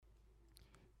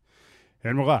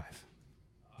And we're live.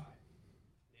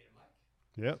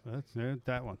 Yep, that's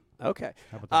that one. Okay.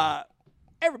 How about that?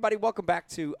 Everybody, welcome back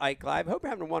to Ike Live. Hope you're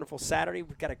having a wonderful Saturday.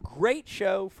 We've got a great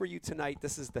show for you tonight.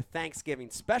 This is the Thanksgiving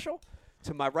special.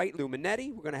 To my right, Lou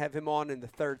Minetti. We're going to have him on in the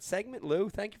third segment. Lou,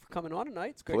 thank you for coming on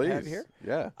tonight. It's great to have you here.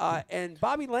 Yeah. And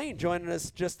Bobby Lane joining us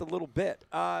just a little bit.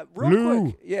 Real Lou.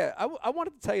 quick, yeah, I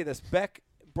wanted to tell you this. Beck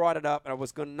brought it up, and I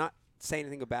was going to not say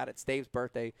anything about it. It's Dave's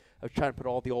birthday. I was trying to put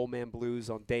all the old man blues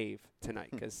on Dave tonight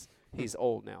because he's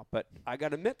old now. But I got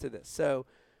to admit to this. So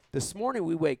this morning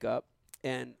we wake up,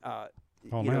 and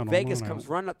Vegas comes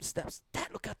running up the steps. Dad,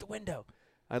 look out the window.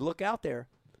 I look out there,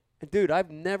 and, dude, I've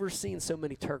never seen so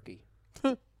many turkey.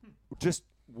 Just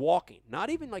walking, not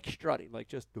even like strutting, like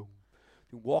just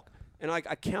walk. And I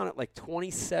counted like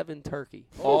 27 turkey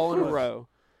all in a row.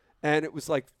 And it was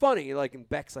like funny, like, and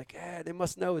Beck's like, they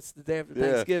must know it's the day after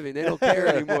Thanksgiving. They don't care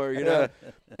anymore, you know.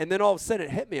 And then all of a sudden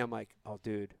it hit me. I'm like, oh,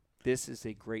 dude, this is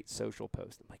a great social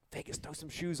post. I'm like, Vegas, throw some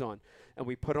shoes on. And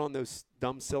we put on those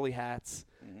dumb, silly hats.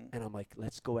 And I'm like,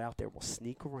 let's go out there. We'll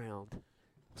sneak around.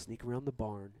 The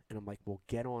barn. And I'm like, we'll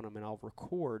get on them and I'll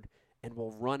record. And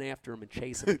we'll run after them and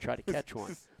chase them and try to catch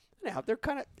one. Now, they're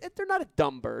not a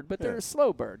dumb bird, but they're a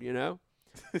slow bird, you know.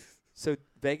 So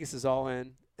Vegas is all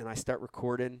in. And I start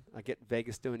recording. I get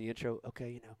Vegas doing the intro.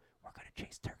 Okay, we're going to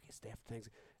chase turkeys day after things.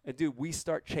 And, dude, we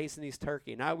start chasing these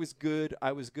turkey. And I was good.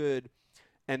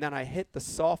 And then I hit the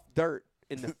soft dirt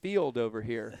in the field over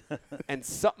here. And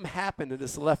something happened to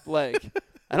this left leg.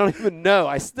 I don't even know.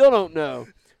 I still don't know.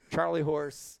 Charlie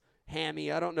horse,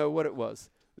 hammy, I don't know what it was.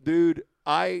 Dude,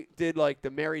 I did like the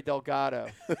Mary Delgado.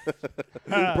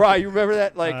 Brian, you remember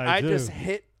that? Like I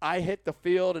hit the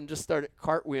field and just started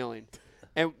cartwheeling.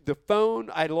 And the phone,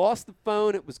 I lost the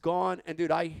phone. It was gone. And,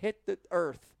 dude, I hit the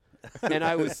earth. And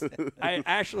I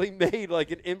actually made,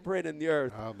 like, an imprint in the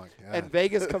earth. Oh, my God. And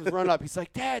Vegas comes running up. He's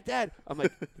like, Dad. I'm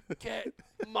like,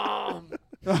 Mom.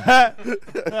 I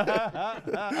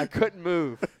couldn't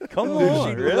move. Come Dude, on,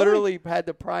 she really? literally had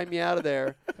to pry me out of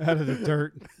there. Out of the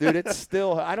dirt. Dude, it's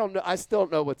still, I don't know. I still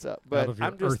don't know what's up. But Out of your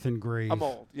I'm just, earthen grave. I'm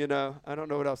old, I don't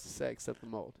know what else to say except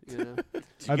I'm old, Did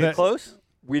I you get bet- close?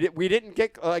 We didn't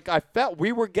get, like, I felt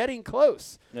we were getting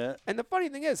close. Yeah. And the funny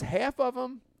thing is, half of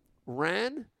them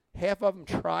ran, half of them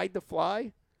tried to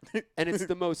fly, and it's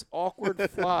the most awkward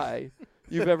fly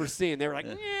you've ever seen. They were like,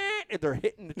 "Nyeh," and they're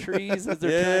hitting the trees as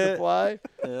they're trying to fly.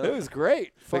 Yeah. It was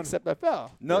great, except I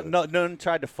fell. No one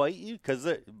tried to fight you because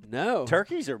No.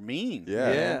 turkeys are mean.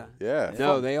 Yeah.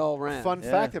 No, they all ran. Fun Yeah.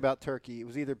 fact about turkey: it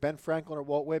was either Ben Franklin or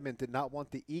Walt Whitman did not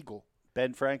want the eagle.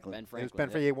 Ben Franklin. It was Ben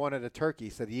Franklin. He wanted a turkey.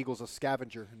 He said the eagle's a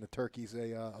scavenger and the turkey's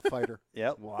a fighter.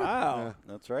 Yep. Wow.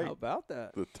 That's right. How about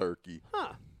that? The turkey.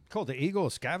 Huh. Called the eagle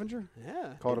a scavenger?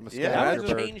 Yeah. Called him a Yeah, That scavenger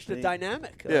would bird. change the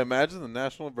dynamic. Yeah, imagine the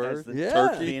national As bird. the Yeah.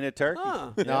 Turkey. Being a turkey.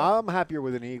 Huh. No, I'm happier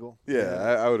with an eagle.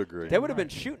 Yeah, I would agree. They would have been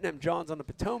shooting them Johns on the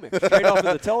Potomac straight off of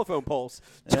the telephone poles.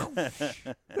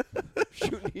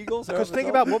 Shooting eagles. Because think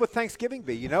about what would Thanksgiving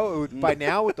be? It would, by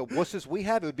now with the wusses we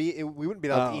have, we wouldn't be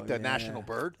allowed to eat the national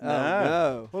bird. Oh,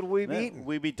 no. What would we be Yeah, eating?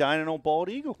 we'd be dining on bald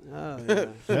eagle. Oh, yeah.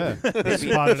 Yeah.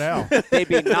 Spotted owl. They'd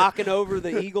be knocking over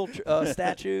the eagle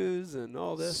statues and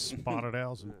all this. Spotted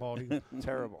owls and bald eagle.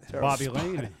 Terrible. Bobby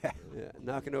Lane. Yeah,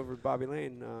 knocking over Bobby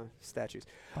Lane statues.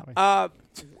 Bobby.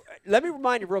 Let me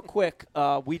remind you real quick,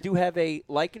 we do have a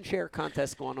like and share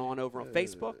contest going on over on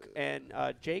Facebook. And,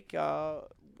 Jake,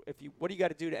 what do you got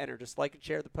to do to enter? Just like and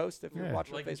share the post if you're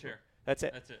watching Like on and Facebook. share. That's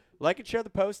it. That's it. Like and share the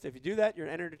post. If you do that, you're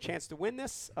entered a chance to win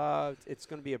this. It's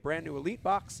going to be a brand new Elite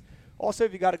box. Also,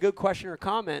 if you got a good question or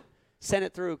comment, send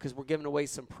it through because we're giving away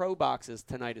some Pro boxes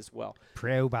tonight as well.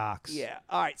 Pro box. Yeah.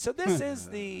 All right. So this is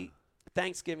the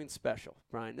Thanksgiving special,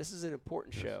 Brian. This is an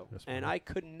important show. Yes, And ma'am. I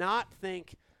could not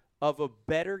think of a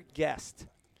better guest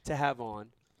to have on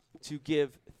to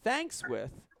give thanks with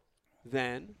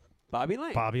than Bobby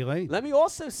Lane. Bobby Lane. Let me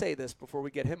also say this before we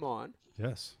get him on.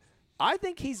 Yes. I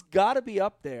think he's got to be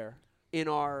up there in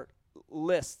our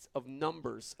list of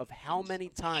numbers of how many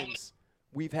times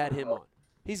we've had him on.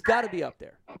 He's got to be up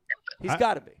there. He's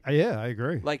got to be. Yeah, I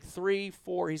agree. Like 3,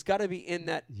 4. He's got to be in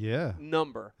that Yeah.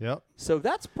 number. Yep. So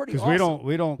that's pretty Because awesome.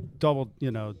 we don't double,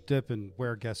 dip and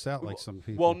wear guests out like some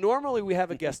people. Well, normally we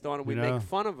have a guest on and we You know. make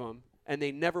fun of them, and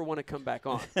they never want to come back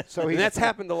on. So And that's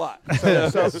happened a lot.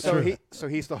 so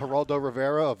he's the Geraldo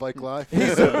Rivera of Like Live.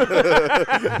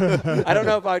 I don't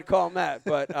know if I'd call him that,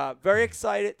 but very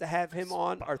excited to have him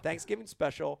on our Thanksgiving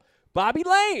special. Bobby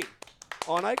Lane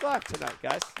on Ike Live tonight,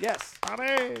 guys. Yes.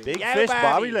 Big Yeah, fish,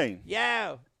 Bobby Lane.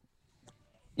 Yeah.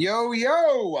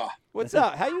 Yo. What's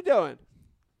up? How you doing?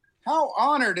 How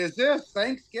honored is this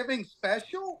Thanksgiving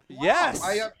special? Wow. Yes.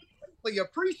 greatly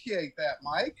appreciate that,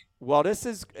 Mike. Well, this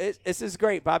is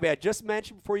great, Bobby. I just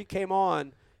mentioned before you came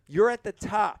on, you're at the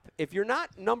top. If you're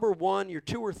not number one, you're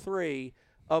 2 or 3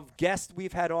 of guests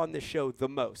we've had on this show the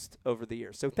most over the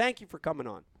years. So thank you for coming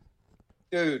on.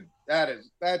 Dude, I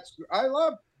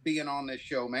love being on this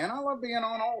show, man. I love being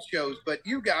on all shows, but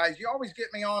you guys, you always get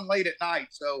me on late at night.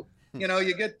 So, you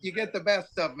get the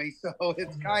best of me. So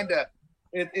it's kind of,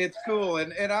 it's cool.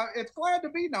 And it's glad to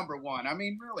be number one. I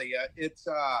mean, really, it's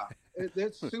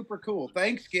super cool.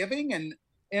 Thanksgiving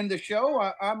and the show,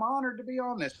 I'm honored to be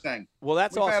on this thing. Well,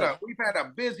 that's awesome. We've had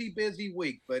a busy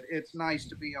week, but it's nice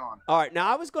to be on. All right.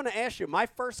 Now, I was going to ask you, my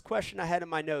first question I had in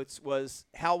my notes was,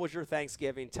 how was your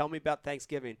Thanksgiving? Tell me about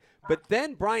Thanksgiving. But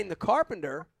then Brian the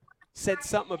Carpenter said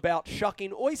something about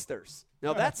shucking oysters.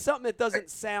 Now, that's something that doesn't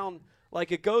sound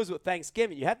like it goes with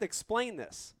Thanksgiving. You have to explain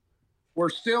this. We're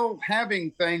still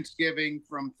having Thanksgiving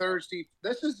from Thursday.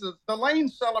 This is the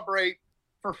Lanes celebrate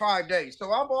for 5 days.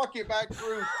 So I'll walk you back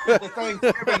through the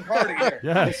Thanksgiving party here.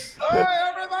 Yes. All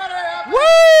right, everybody.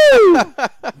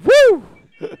 Woo!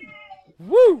 Woo!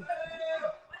 Woo!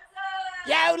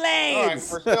 Yo, All right,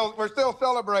 Lanes! we're still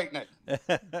celebrating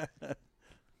it.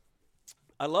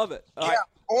 I love it. All Yeah, right.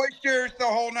 oysters, the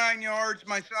whole 9 yards.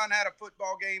 My son had a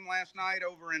football game last night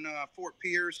over in Fort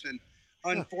Pierce, and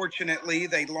unfortunately,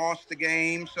 they lost the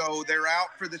game, so they're out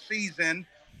for the season.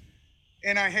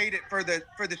 And I hate it for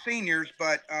the seniors,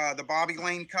 but the Bobby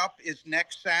Lane Cup is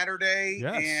next Saturday,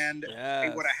 Yes. and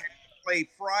they would have had to play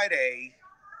Friday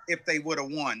if they would have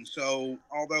won. So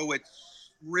although it's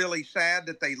really sad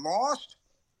that they lost,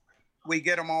 we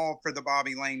get them all for the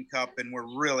Bobby Lane Cup, and we're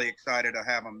really excited to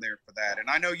have them there for that. And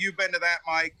I know you've been to that,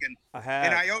 Mike, and I have.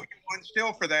 and I owe you one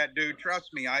still for that, dude. Trust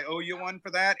me, I owe you one for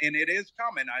that, and it is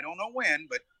coming. I don't know when,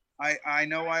 but I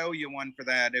know I owe you one for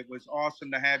that. It was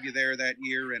awesome to have you there that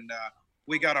year, and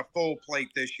we got a full plate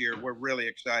this year. We're really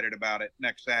excited about it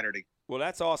next Saturday. Well,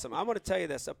 that's awesome. I'm going to tell you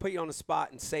this. I'll put you on the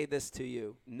spot and say this to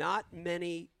you. Not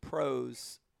many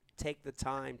pros take the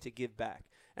time to give back.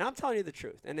 And I'm telling you the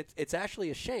truth. And it's actually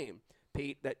a shame,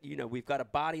 Pete, that, we've got a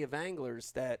body of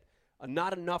anglers that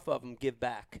not enough of them give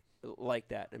back like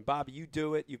that. And, Bobby, you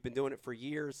do it. You've been doing it for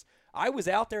years. I was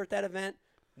out there at that event.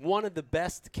 One of the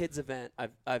best kids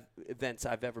events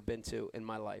I've ever been to in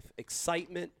my life.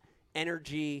 Excitement,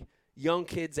 energy, young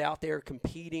kids out there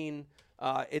competing.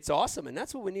 It's awesome, and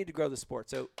that's what we need to grow the sport.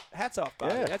 So hats off,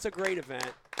 Bobby. Yeah. That's a great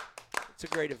event. It's a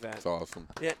great event. It's awesome.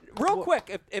 Yeah, real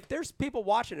quick, if there's people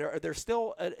watching, is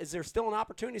there still an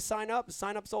opportunity to sign up? Is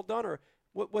sign-up's all done, or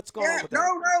what's going on with that?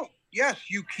 No. Yes,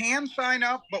 you can sign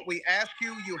up, but we ask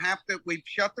you, we've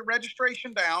shut the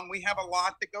registration down. We have a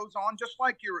lot that goes on, just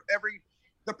like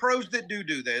the pros that do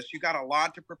this. You got a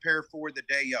lot to prepare for the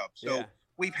day of. So Yeah.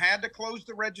 we've had to close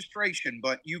the registration,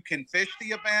 but you can fish the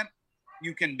event.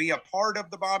 You can be a part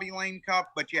of the Bobby Lane Cup,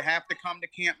 but you have to come to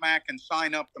Camp Mac and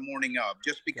sign up the morning of,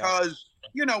 just because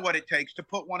you know what it takes to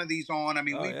put one of these on. I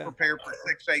mean, we prepared for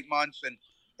 6-8 months,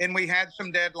 and we had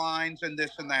some deadlines and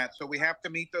this and that. So we have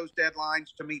to meet those deadlines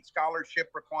to meet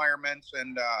scholarship requirements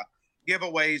and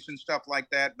giveaways and stuff like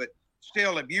that. But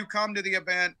still, if you come to the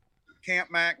event,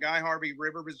 Camp Mac, Guy Harvey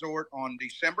River Resort on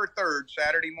December 3rd,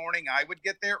 Saturday morning, I would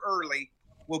get there early.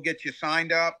 We'll get you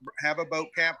signed up, have a boat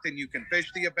captain. You can fish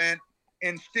the event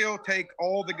and still take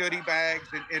all the goodie bags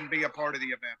and be a part of the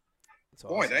event. That's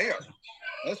Boy, awesome.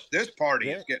 this party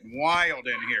is getting wild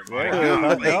in here. My Yeah,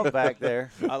 golly. up back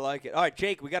there. I like it. All right,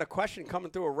 Jake, we got a question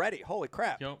coming through already. Holy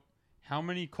crap. Yep. How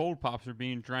many cold pops are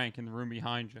being drank in the room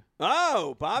behind you?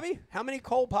 Oh, Bobby, how many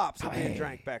cold pops are being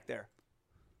drank back there?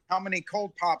 How many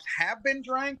cold pops have been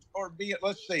drank, or be it?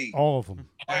 Let's see. All of them.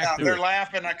 They're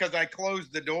laughing because I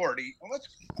closed the door.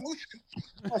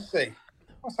 Let's see.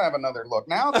 Let's have another look.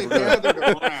 Now they've gathered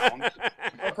around.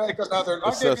 We'll take another.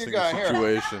 I'll give you Assessing guys the here.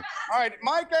 situation. All right,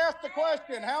 Mike asked the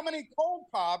question: how many cold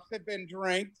pops have been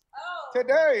drank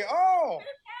today? Oh,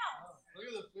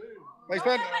 they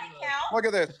said, look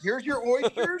at this. Here's your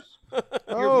oysters. Oh.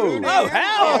 Your boudin, Oh, we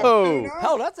hell. have tuna,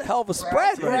 Hell, that's a hell of a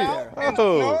spread right trout, there. and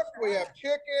Oh. snook. We have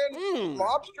chicken,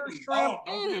 lobster, shrimp,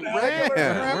 regular Man. shrimp,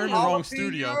 We're in the wrong jalapeno,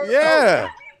 studio. Yeah.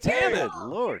 Damn it.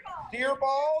 Lord. deer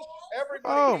balls.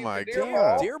 Everybody Oh, needs my a deer God.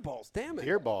 ball. Deer balls, damn it.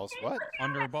 Deer balls. What?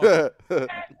 Under a bus.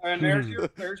 And there's your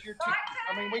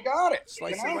I mean, we got it.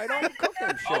 Slice you them know? right off and cook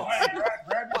them Oh, shit.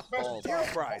 grab your special Deer sauce.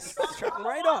 fries. Chop them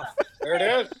right off. There it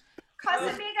is.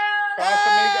 Casamigos. Casamigo.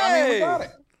 I mean, we Hey! got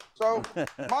it. So,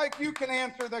 Mike, you can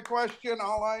answer the question.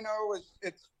 All I know is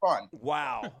it's fun.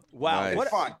 Wow. Wow. Nice. What,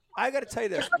 Fun. I got to tell you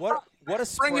this. What a Bring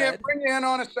spread. you in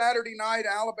on a Saturday night.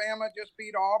 Alabama just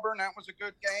beat Auburn. That was a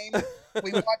good game.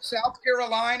 We watched South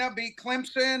Carolina beat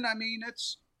Clemson. I mean,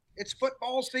 it's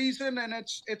football season and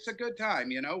it's a good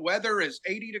time. Weather is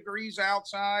 80 degrees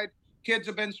outside. Kids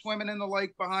have been swimming in the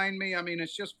lake behind me. I mean,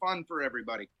 it's just fun for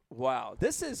everybody. Wow,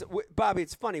 this is Bobby.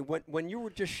 It's funny when you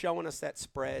were just showing us that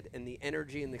spread and the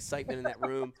energy and the excitement in that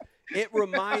room. It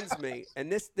reminds me,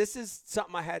 and this is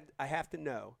something I have to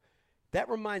know. That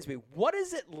reminds me, what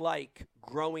is it like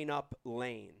growing up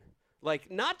Lane?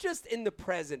 Like not just in the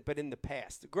present, but in the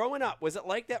past. Growing up, was it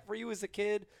like that for you as a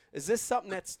kid? Is this something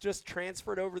that's just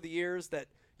transferred over the years that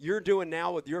you're doing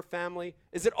now with your family?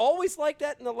 Is it always like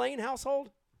that in the Lane household?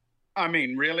 I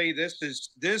mean, really, this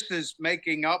is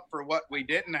making up for what we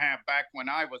didn't have back when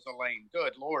I was a Lane.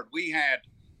 Good Lord, we had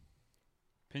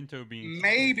Pinto beans.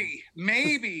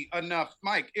 maybe enough.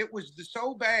 Mike, it was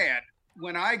so bad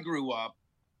when I grew up.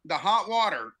 The hot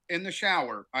water in the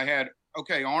shower. I had,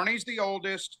 Arnie's the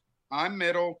oldest. I'm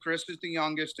middle. Chris is the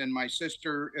youngest. And my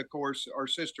sister, of course, our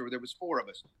sister, there was 4 of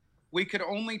us. We could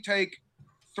only take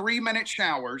 3-minute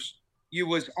showers. You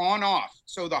was on off.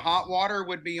 So the hot water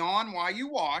would be on while you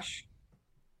wash.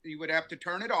 You would have to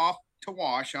turn it off to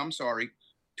wash. I'm sorry.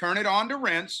 Turn it on to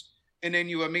rinse. And then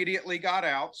you immediately got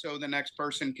out so the next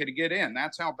person could get in.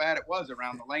 That's how bad it was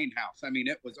around the Lane house. I mean,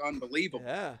 it was unbelievable.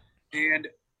 Yeah. And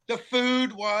the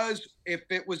food was, if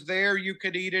it was there, you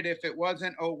could eat it. If it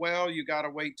wasn't, oh, well, you got to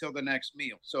wait till the next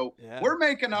meal. So we're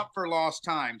making up for lost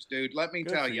times, dude. Let me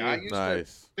tell you. I used to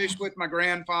fish with my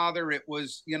grandfather. It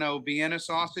was, Vienna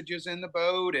sausages in the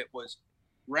boat. It was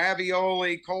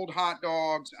ravioli, cold hot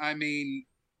dogs. I mean,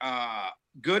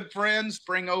 good friends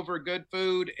bring over good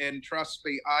food. And trust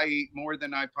me, I eat more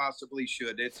than I possibly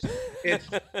should. It's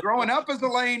growing up as a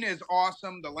Lane is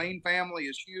awesome. The Lane family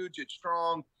is huge. It's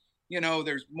strong.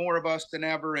 There's more of us than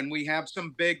ever, and we have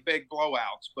some big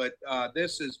blowouts, but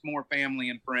this is more family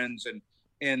and friends,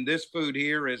 and this food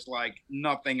here is like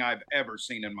nothing I've ever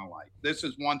seen in my life. This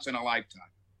is once in a lifetime.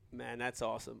 Man, that's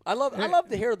awesome. I love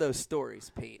to hear those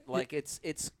stories, Pete. Like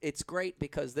it's great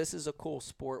because this is a cool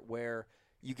sport where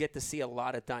you get to see a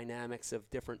lot of dynamics of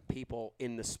different people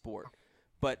in the sport,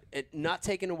 but not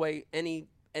taking away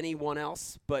anyone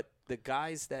else, but the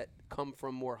guys that come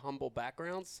from more humble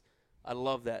backgrounds. I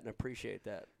love that and appreciate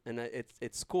that, and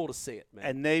it's cool to see it, man.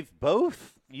 And they've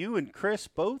you and Chris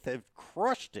both have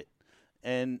crushed it,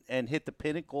 and hit the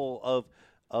pinnacle of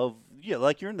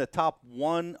like you're in the top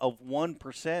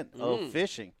 1% of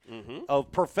fishing,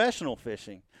 of professional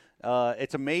fishing.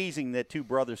 It's amazing that 2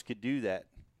 brothers could do that.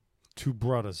 2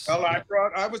 brothers. Well, I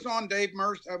was on Dave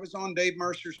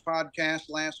Mercer's podcast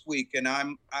last week, and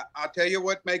I'll tell you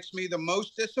what makes me the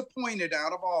most disappointed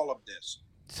out of all of this.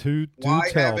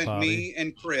 Why haven't Bobby. me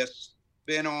and Chris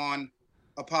been on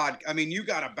a pod? I mean, you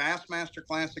got a Bassmaster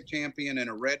Classic champion and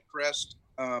a Red Crest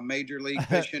Major League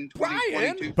Fishing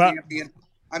 2022 champion.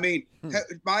 I mean,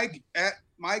 Mike,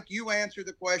 you answer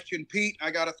the question. Pete,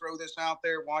 I got to throw this out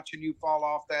there. Watching you fall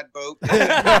off that boat.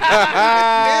 Round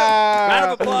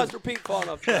of applause for Pete falling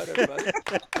off the boat, everybody.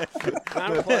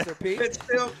 Round of applause for Pete. It's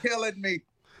still killing me.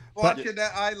 Watching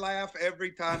that, I laugh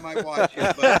every time I watch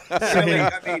it. But really,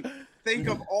 I mean, think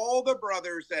of all the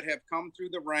brothers that have come through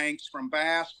the ranks from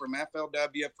Bass, from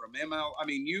FLW, from ML. I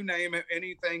mean, you name it,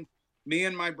 anything. Me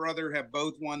and my brother have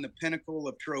both won the pinnacle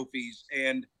of trophies,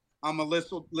 and I'm a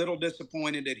little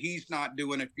disappointed that he's not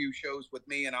doing a few shows with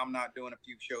me and I'm not doing a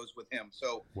few shows with him.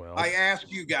 So I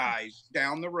ask you guys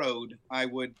down the road, I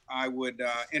would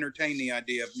entertain the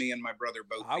idea of me and my brother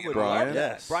both. I would love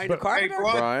that. Brian Carpenter?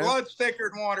 Hey, blood's thicker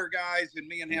than water, guys, and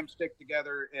me and him stick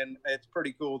together, and it's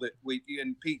pretty cool that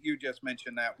and Pete, you just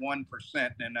mentioned that 1%,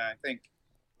 and I think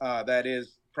that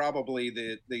is probably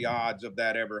the odds of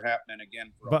that ever happening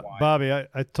again for a while. Bobby, I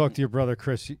talked to your brother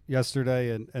Chris yesterday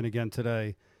and again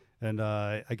today. And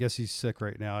I guess he's sick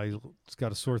right now. He's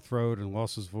got a sore throat and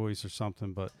lost his voice or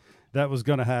something. But that was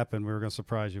going to happen. We were going to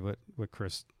surprise you with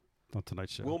Chris on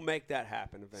tonight's show. We'll make that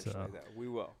happen eventually, though. We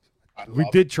will. We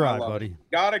did try, buddy.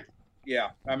 Got it.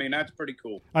 Yeah, I mean, that's pretty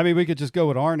cool. I mean, we could just go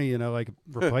with Arnie, like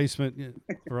replacement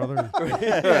brother. We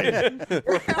get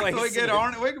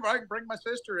Arnie. We can bring my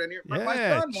sister in here. My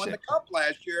son won the cup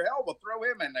last year. Hell, we'll throw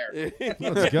him in there.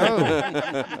 Let's go.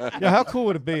 Yeah, how cool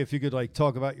would it be if you could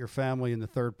talk about your family in the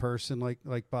third person, like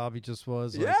Bobby just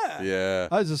was? Yeah.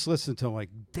 I was just listening to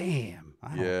him, damn.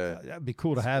 That'd be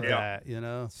cool to have that.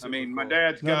 I mean, my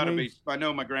dad's got to be. I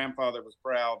know my grandfather was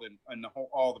proud, and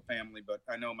all the family, but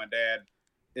I know my dad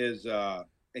is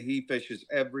he fishes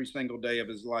every single day of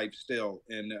his life still,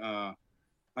 and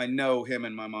I know him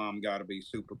and my mom got to be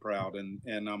super proud,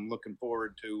 and I'm looking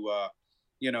forward to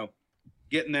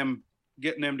getting them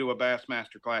to a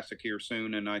Bassmaster Classic here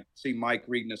soon. And I see Mike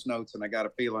reading his notes, and I got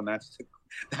a feeling that's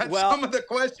That's Well- some of the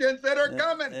questions that are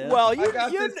coming. yeah. Well, I you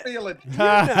got you, this feeling. you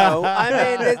know,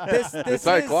 I mean, this It's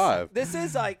Ike is Live. This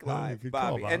is Ike Oh, Live, good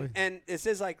call, Bobby, Bobby. and this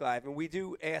is Ike Live, and we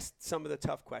do ask some of the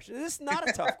tough questions. This is not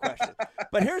a tough question,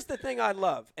 but here's the thing I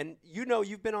love, and you know,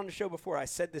 you've been on the show before. I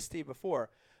said this to you before.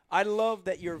 I love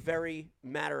that you're very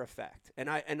matter of fact, and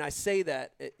I say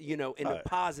that you know in a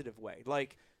positive way.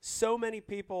 Like so many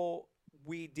people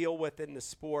we deal with in the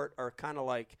sport are kind of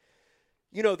like,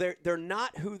 you know, they're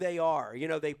not who they are. You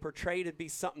know, they portray to be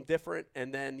something different,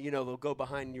 and then you know they'll go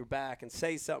behind your back and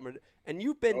say something. And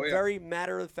you've been Oh, yeah. very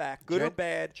matter of fact, good or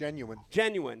bad, Genuine.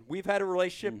 genuine. We've had a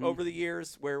relationship over the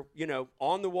years where you know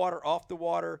on the water, off the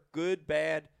water, good,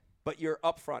 bad, but you're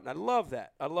upfront. And I love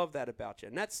that. I love that about you.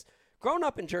 And that's growing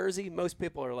up in Jersey. Most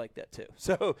people are like that too.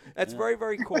 So that's very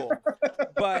very cool.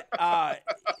 But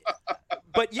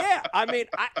yeah, I mean,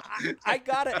 I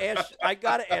gotta ask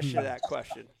you that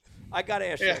question. I got to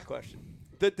ask you that question.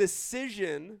 The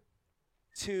decision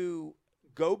to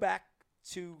go back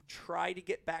to try to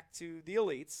get back to the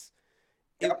elites,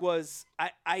 it was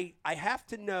I have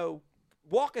to know.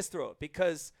 Walk us through it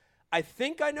because I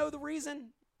think I know the reason,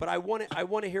 but I want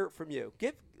to hear it from you.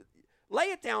 Lay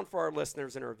it down for our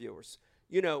listeners and our viewers.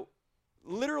 You know,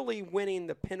 literally winning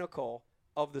the pinnacle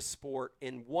of the sport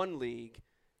in one league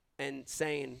and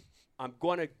saying, I'm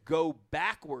going to go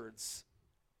backwards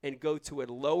and go to a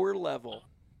lower level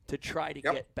to try to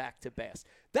get back to bass.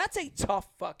 That's a tough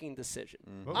fucking decision.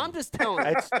 I'm just telling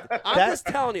you. Just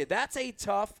telling you. That's a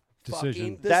tough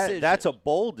fucking decision. That's a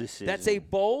bold decision. That's a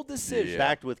bold decision.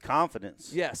 Backed with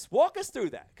confidence. Yes. Walk us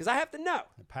through that because I have to know.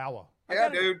 Power. Yeah,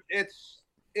 dude, it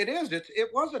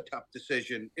was a tough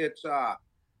decision. It's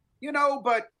you know,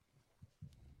 but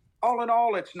all in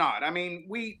all, it's not. I mean,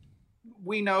 we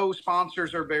know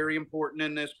sponsors are very important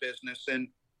in this business, and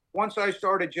once I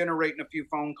started generating a few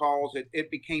phone calls, it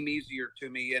became easier to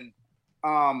me.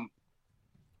 And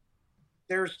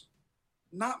there's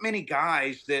not many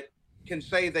guys that can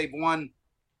say they've won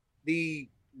the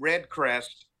Red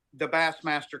Crest, the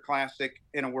Bassmaster Classic,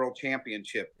 and a World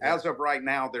Championship. Yeah. As of right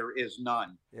now, there is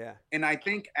none. Yeah. And I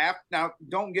think now,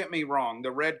 don't get me wrong,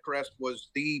 the Red Crest was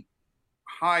the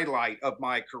highlight of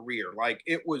my career. Like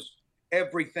it was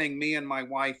everything me and my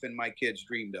wife and my kids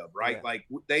dreamed of, right? Yeah. Like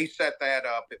they set that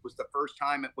up. It was the first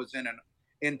time it was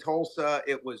in Tulsa.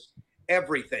 It was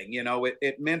everything, you know,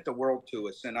 it meant the world to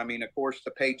us. And I mean, of course,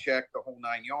 the paycheck, the whole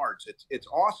 9 yards, it's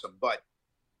awesome. But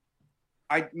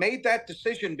I made that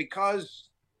decision because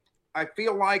I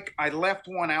feel like I left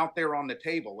one out there on the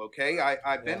table. Okay.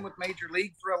 I've been with Major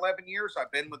League for 11 years.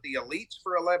 I've been with the elites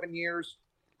for 11 years.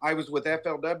 I was with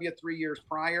FLW 3 years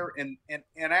prior. And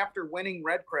after winning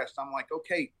Red Crest, I'm like,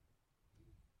 okay,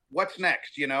 what's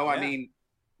next? You know, I mean,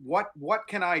 what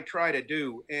can I try to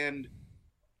do? And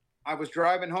I was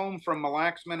driving home from Mille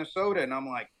Lacs, Minnesota, and I'm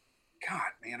like,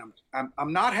 God, man,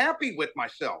 I'm not happy with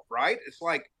myself. Right. It's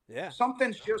like,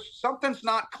 something's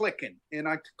not clicking. And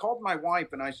I called my wife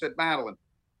and I said, Madeline,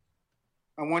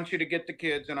 I want you to get the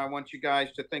kids and I want you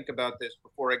guys to think about this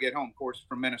before I get home. Of course,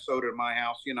 from Minnesota to my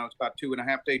house, you know, it's about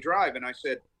 2.5 day drive. And I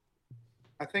said,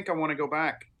 I think I want to go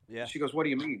back. Yeah. She goes, what do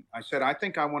you mean? I said, I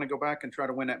think I want to go back and try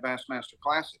to win that Bassmaster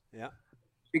Classic. Yeah.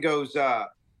 She goes,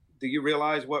 do you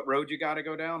realize what road you got to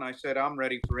go down? I said, I'm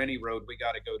ready for any road we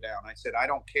got to go down. I said, I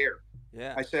don't care.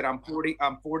 Yeah. I said, I'm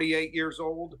 48 years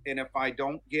old. And if I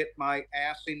don't get my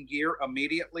ass in gear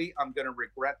immediately, I'm going to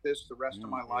regret this the rest of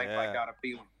my life. I got a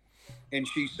feeling. And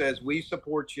she says, we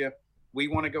support you. We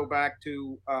want to go back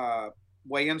to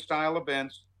weigh-in style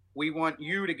events. We want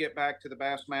you to get back to the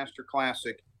Bassmaster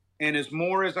Classic. And as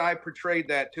more as I portrayed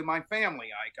that to my family,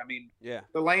 Ike, I mean,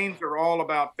 the lanes are all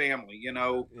about family, you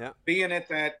know, being at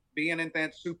that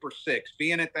Super 6,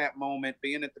 being at that moment,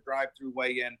 being at the drive-through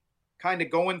weigh-in, kind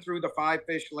of going through the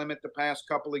 5-fish limit the past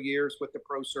couple of years with the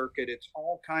pro circuit. It's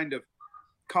all kind of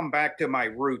come back to my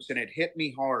roots, and it hit me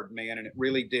hard, man. And it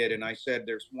really did. And I said,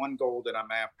 there's one goal that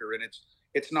I'm after, and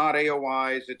it's not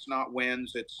AOIs. It's not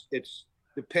wins. It's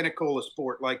the pinnacle of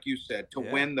sport. Like you said, to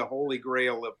win the holy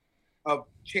grail of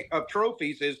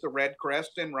trophies is the Red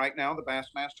Crest. And right now the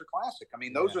Bassmaster Classic. I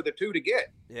mean, those are the two to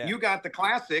get. You got the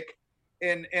Classic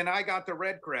and I got the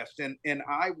Red Crest, and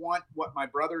I want what my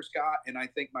brother's got. And I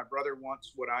think my brother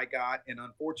wants what I got. And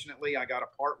unfortunately I got to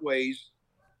part ways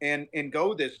and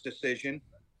go this decision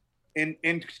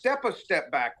and step a step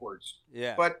backwards.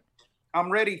 But I'm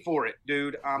ready for it,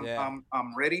 dude. I'm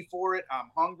ready for it.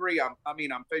 I'm hungry. I'm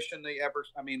fishing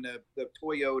the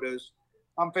Toyotas.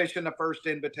 I'm fishing the first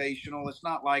Invitational. It's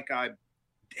not like I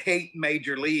hate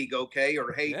Major League, okay,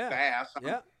 or hate bass.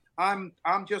 I'm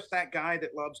just that guy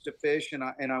that loves to fish, and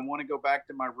I want to go back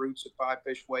to my roots at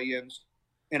 5-fish weigh-ins.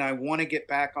 and I want to get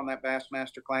back on that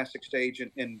Bassmaster Classic stage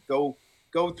and go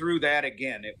through that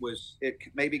again. It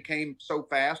maybe came so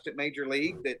fast at Major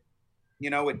League that,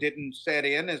 it didn't set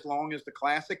in as long as the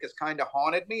Classic has kind of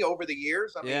haunted me over the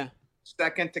years. I mean,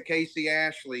 second to Casey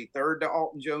Ashley, third to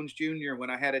Alton Jones Jr. when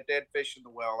I had a dead fish in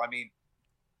the well. I mean,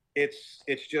 it's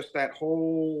just that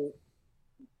whole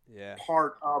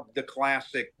part of the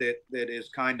Classic that is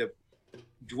kind of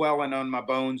dwelling on my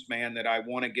bones, man, that I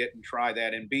want to get and try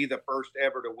that and be the first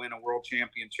ever to win a world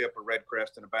championship, a Red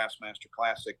Crest, and a Bassmaster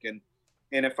Classic. And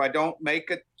if I don't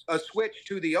make a switch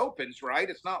to the Opens, right,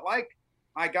 it's not like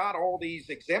I got all these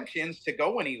exemptions to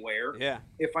go anywhere. Yeah.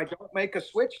 If I don't make a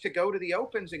switch to go to the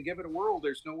Opens and give it a whirl,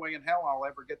 there's no way in hell I'll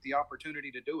ever get the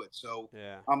opportunity to do it. So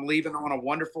I'm leaving on a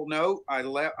wonderful note.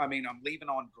 I'm leaving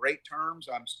on great terms.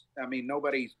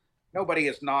 Nobody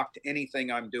has knocked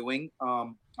anything I'm doing.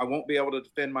 I won't be able to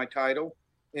defend my title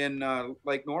in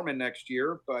Lake Norman next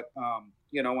year, but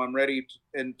I'm ready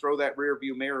and throw that rear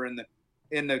view mirror in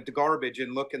the garbage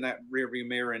and look in that rear view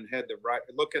mirror and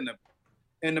look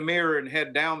in the mirror and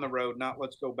head down the road, not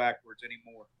let's go backwards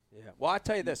anymore. Yeah. Well, I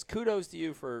tell you this, kudos to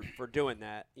you for doing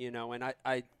that, and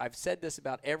I've said this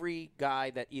about every guy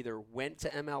that either went to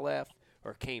MLF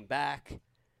or came back.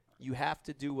 You have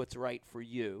to do what's right for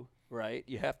you, right?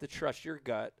 You have to trust your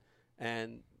gut,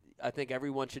 and I think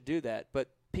everyone should do that. But,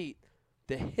 Pete,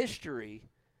 the history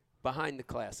behind the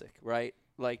Classic, right?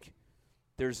 Like,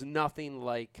 there's nothing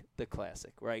like the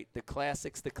Classic, right? The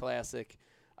Classic's the Classic.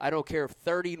 I don't care if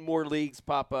 30 more leagues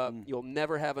pop up. You'll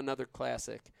never have another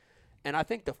Classic. And I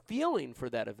think the feeling for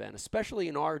that event, especially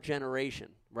in our generation,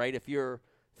 right, if you're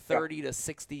 30 to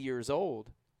 60 years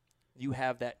old, you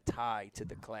have that tie to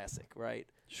the Classic, right?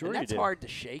 Sure, and that's you do. hard to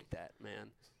shake that, man.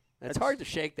 That's hard to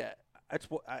shake that.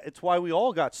 It's why we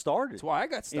all got started. That's why I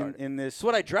got started. In this. It's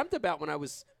what I dreamt about when I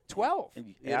was 12,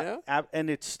 you know? And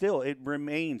it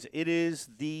remains. It is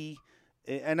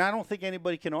and I don't think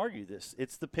anybody can argue this.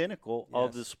 It's the pinnacle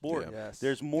of the sport. Yeah. Yes.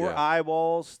 There's more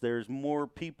eyeballs. There's more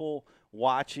people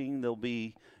watching. There'll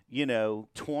be,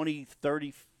 20,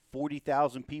 30,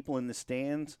 40,000 people in the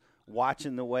stands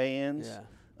watching the weigh-ins. Yeah.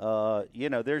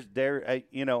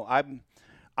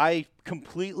 I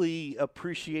completely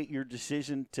appreciate your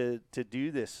decision to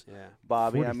do this,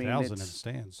 Bobby. 40,000 in the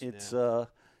stands. It's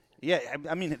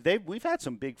we've had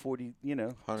some big 40,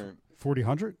 100.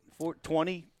 4,000?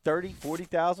 20, 30,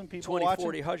 40,000 people 20, watching.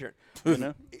 40, 100.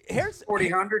 Here's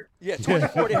 4,000. Yeah, 20,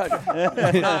 40,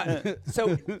 100.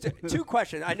 So, two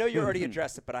questions. I know you already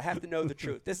addressed it, but I have to know the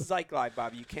truth. This is Ike Live,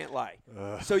 Bobby. You can't lie.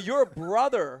 So your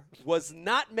brother was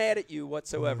not mad at you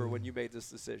whatsoever when you made this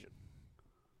decision.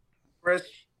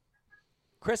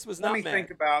 Chris was not mad. Let me think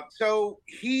about. So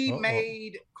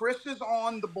Chris is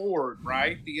on the board,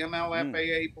 right? The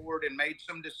MLFAA board, and made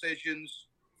some decisions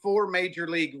for Major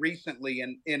League recently.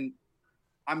 And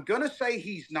I'm going to say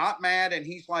he's not mad. And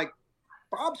he's like,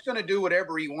 Bob's going to do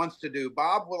whatever he wants to do.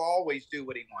 Bob will always do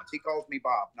what he wants. He calls me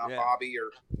Bob, not Bobby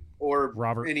or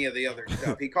Robert. Any of the other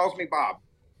stuff. He calls me Bob.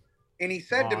 And he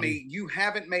said to me, you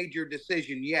haven't made your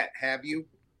decision yet, have you?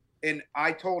 And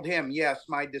I told him, yes,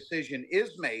 my decision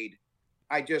is made.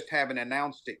 I just haven't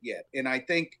announced it yet. And I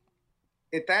think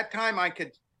at that time I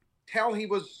could tell he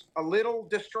was a little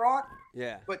distraught.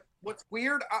 Yeah. But what's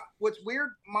weird,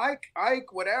 Mike,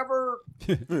 Ike, whatever.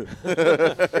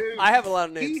 I have a lot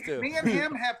of names too. Me and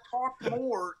him have talked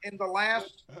more in the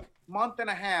last month and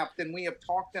a half than we have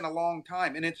talked in a long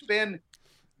time. And it's been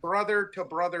brother to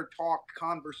brother talk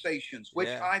conversations, which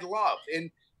I love.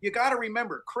 And you got to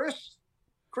remember, Chris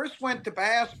went to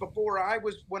Bass before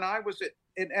when I was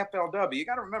in FLW. You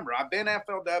got to remember, I've been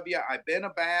FLW, I've been a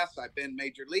Bass, I've been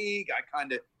Major League.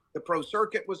 The pro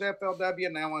circuit was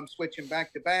FLW. Now I'm switching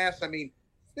back to Bass. I mean,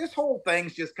 this whole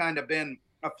thing's just kind of been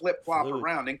a flip-flop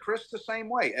around. And Chris the same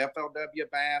way, FLW,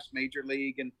 Bass, Major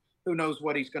League, and who knows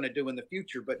what he's going to do in the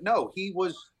future. But no, he's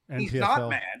not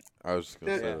mad. I was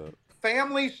going to say that.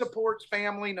 Family supports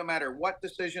family no matter what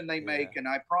decision they make. And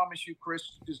I promise you,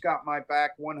 Chris has got my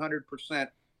back 100%,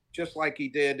 just like he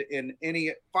did in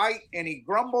any fight, any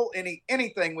grumble,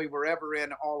 anything we were ever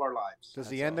in all our lives. Does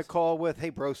he end the call with,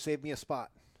 hey, bro, save me a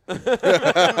spot?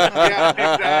 Yeah,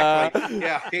 exactly.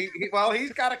 Yeah,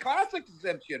 he's got a Classic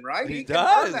exemption, right? He can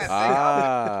does. burn that thing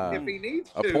up if he needs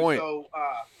to. A point. So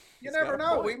you never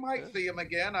know. We might see him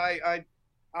again. I'd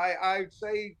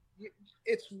say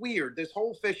it's weird. This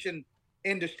whole fishing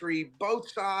industry, both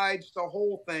sides, the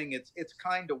whole thing. It's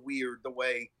kind of weird the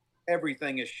way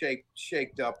everything is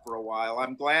shaped up for a while.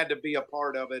 I'm glad to be a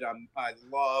part of it. I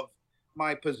love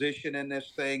my position in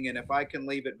this thing, and if I can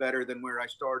leave it better than where I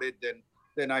started,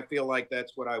 then I feel like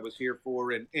that's what I was here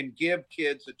for, and give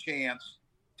kids a chance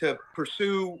to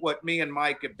pursue what me and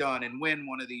Mike have done and win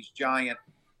one of these giant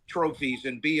trophies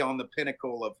and be on the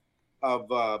pinnacle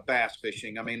of bass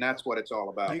fishing. I mean, that's what it's all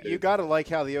about. You got to like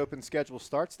how the open schedule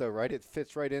starts, though, right? It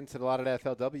fits right into a lot of that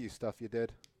FLW stuff you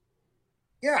did.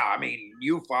 Yeah, I mean,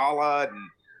 Eufaula and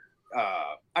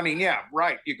I mean, yeah,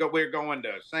 right. We're going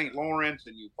to St. Lawrence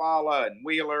and Eufaula and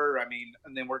Wheeler. I mean,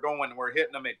 and then we're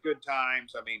hitting them at good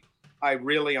times. I mean, I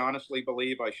really honestly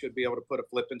believe I should be able to put a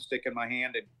flipping stick in my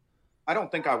hand. And I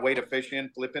don't think I weighed a fish in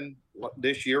flipping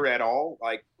this year at all.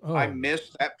 Like, I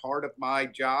missed that part of my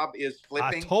job is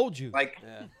flipping. I told you. Like,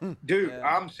 dude,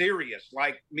 I'm serious.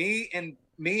 Like, me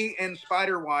and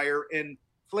spider wire and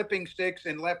flipping sticks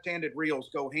and left-handed reels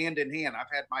go hand in hand.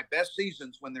 I've had my best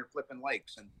seasons when they're flipping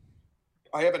lakes, and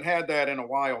I haven't had that in a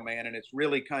while, man. And it's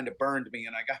really kind of burned me.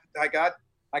 And I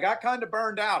got kind of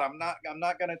burned out. I'm not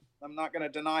gonna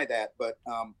deny that. But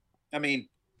I mean,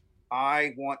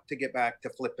 I want to get back to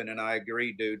flipping, and I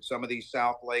agree, dude. Some of these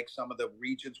South Lakes, some of the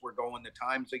regions we're going, the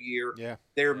times a year,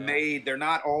 they're made. They're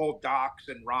not all docks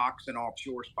and rocks and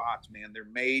offshore spots, man. They're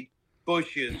made.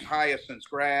 Bushes, hyacinths,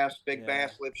 grass, big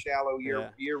bass live shallow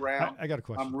year round. I got a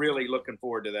question. I'm really looking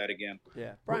forward to that again.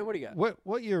 Yeah, Brian, what do you got?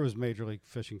 What year was Major League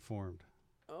Fishing formed?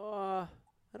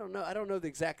 I don't know. I don't know the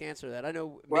exact answer to that. I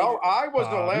know. Well, I was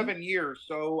 11 years,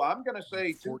 so I'm going to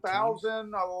say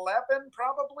 2011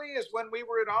 probably is when we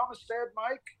were at Amistad,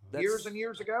 Mike, years and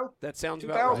years ago. That sounds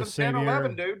about right. 2010,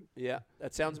 11, dude. Yeah,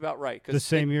 that sounds about right. The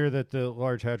same year that the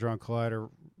Large Hadron Collider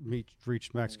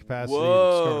reached max capacity and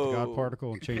started the God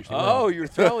particle and changed the world. Oh, you're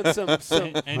throwing some of that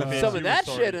started.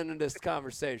 shit into this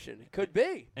conversation. It could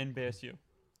be. NBSU.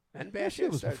 NBSU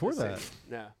It was before that.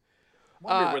 No.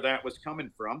 Wonder where that was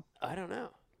coming from. I don't know.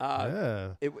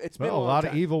 It's well, been a lot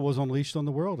time. of evil was unleashed on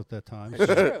the world at that time.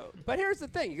 It's true. But here's the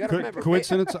thing. You got to remember.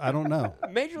 Coincidence? I don't know.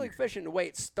 Major League Fishing, the way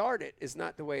it started, is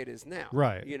not the way it is now.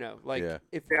 Right. You know, like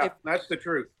if that's the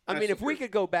truth. I mean, if we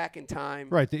could go back in time.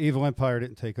 Right. The evil empire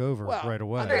didn't take over right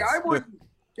away. Hey, I wouldn't.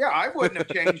 Yeah, I wouldn't have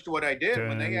changed what I did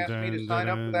when they asked me to sign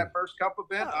up for that first cup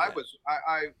event.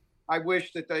 I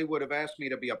wish that they would have asked me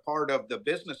to be a part of the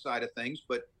business side of things,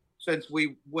 but since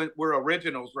we're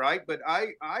originals, right? But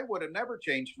I would have never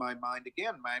changed my mind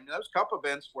again, man. Those cup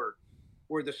events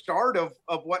were the start of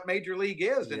what Major League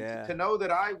is, and to know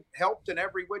that I helped in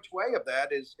every which way of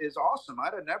that is awesome.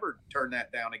 I'd have never turned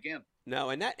that down again. No,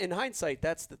 and that in hindsight,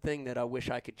 that's the thing that I wish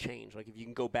I could change. Like if you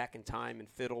can go back in time and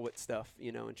fiddle with stuff,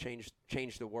 you know, and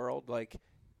change the world, like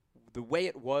the way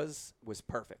it was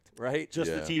perfect, right?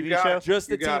 Just the TV show? Just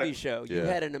the TV show. You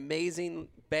had an amazing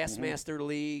Bassmaster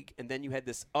League, and then you had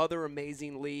this other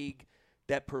amazing league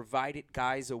that provided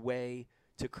guys a way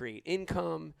to create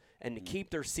income and to keep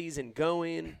their season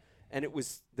going, and it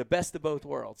was the best of both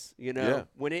worlds, you know? Yeah.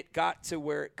 When it got to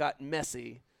where it got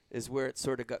messy is where it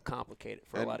sort of got complicated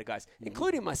for a lot of guys,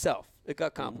 including myself. It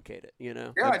got complicated, you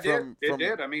know? Yeah, it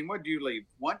did. I mean, when did you leave?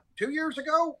 2 years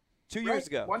ago? 2 years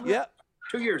ago.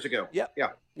 2 years ago. Yep.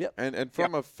 And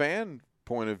from a fan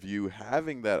point of view,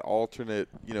 having that alternate,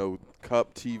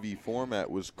 cup TV format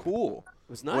was cool. It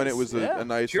was nice. When it was a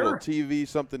nice little TV,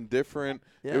 something different.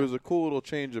 Yeah. It was a cool little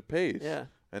change of pace. Yeah.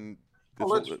 And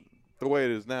the way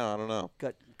it is now, I don't know.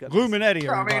 Gluminetti,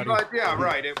 I everybody. mean, but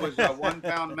right. It was a 1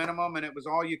 pound minimum, and it was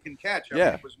all you can catch. I mean,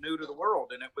 it was new to the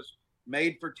world, and it was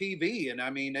made for TV. And I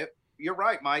mean, you're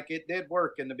right, Mike. It did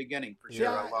work in the beginning for sure.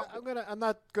 I loved it. I'm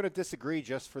not gonna disagree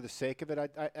just for the sake of it.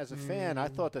 I as a fan, I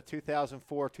thought the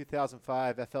 2004,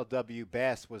 2005 FLW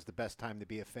Bass was the best time to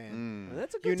be a fan. Well,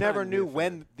 that's a good You never time to be knew a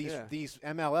when fan. these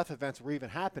MLF events were even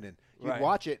happening. You'd Right.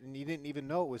 watch it and you didn't even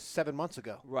know it was 7 months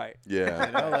ago. Right. Yeah.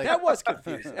 You know, like, That was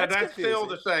confusing. And that's still confusing.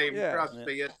 the same. Yeah. Trust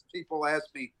me. People ask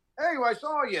me, "Hey, I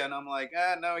saw you," and I'm like,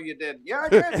 no, you didn't. Yeah, I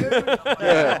did. Dude. I'm like,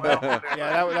 well, whatever.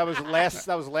 yeah, that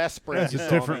was last spring. That's you a saw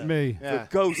different me. Yeah.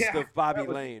 Ghost Yeah, of Bobby that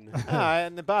was- Lane.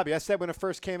 And then Bobby, I said when it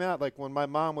first came out, like when my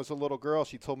mom was a little girl,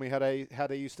 she told me how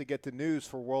they used to get the news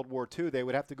for World War II. They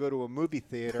would have to go to a movie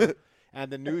theater, and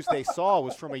the news they saw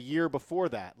was from a year before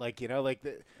that. Like it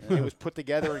was put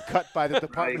together and cut by the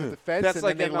Department of Defense, That's and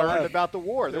like then they MLF. learned about the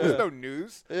war. There was no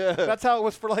news. That's how it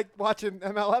was for like watching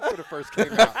MLF when it first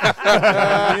came out.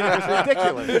 I mean, it was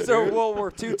ridiculous. There's a World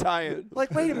War II tie-in.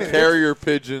 Like, wait a minute. Carrier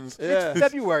pigeons. It's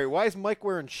February. Why is Mike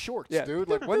wearing shorts, Yeah. dude?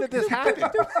 Like, when did this happen?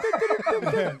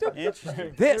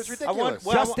 Interesting. This. ridiculous.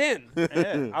 Just in.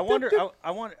 Yeah. I wonder.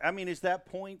 I mean, is that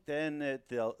point then that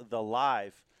the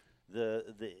live,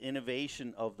 the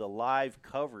innovation of the live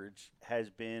coverage has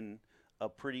been a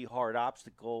pretty hard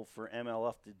obstacle for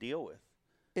MLF to deal with?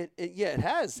 It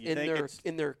has You think it's-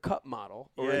 in their cup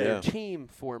model or Yeah. in their Yeah. team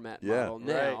format Yeah. model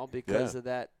now Right. because Yeah. of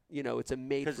that. It's a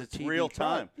made Because for it's TV real cup.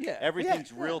 time. Yeah,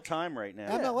 Everything's real time right now.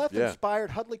 MLF Yeah.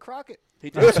 inspired Hudley Crockett. He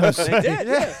did. That's what I'm They did.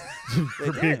 Yeah.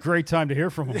 It'd be a great time to hear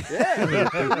from him.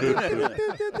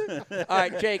 All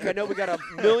right, Jake. I know we got a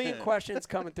million questions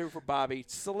coming through for Bobby.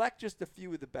 Select just a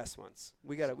few of the best ones.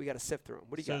 We got to sift through them.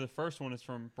 What do you So got? the first one is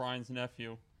from Brian's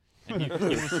nephew. And he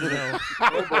wants to know,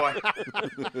 Oh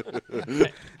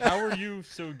boy. how are you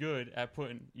so good at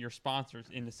putting your sponsors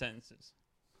into sentences?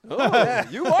 Oh,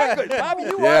 you are good, Bobby.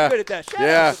 You Yeah. are good at that. Shout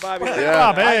Yeah. out to Bobby. Yeah.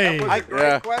 Bob, hey. That was a great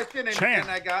Yeah. question, and Champ.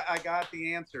 I got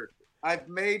the answer. I've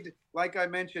made, like I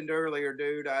mentioned earlier,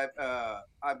 dude.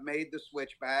 I've made the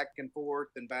switch back and forth,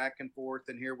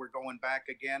 and here we're going back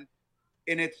again.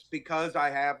 And it's because I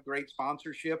have great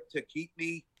sponsorship to keep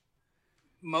me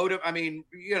I mean,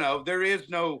 there is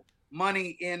no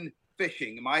money in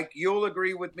fishing. Mike, you'll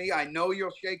agree with me. I know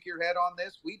you'll shake your head on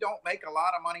this. We don't make a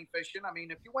lot of money fishing. I mean,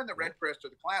 if you win the Red Crest or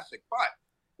the Classic, but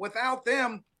without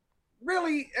them,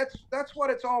 really, that's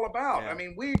what it's all about. Yeah. I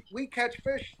mean, we catch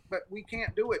fish, but we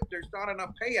can't do it. There's not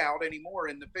enough payout anymore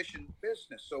in the fishing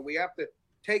business. So we have to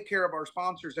take care of our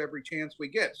sponsors every chance we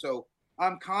get. So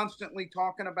I'm constantly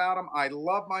talking about them. I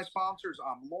love my sponsors.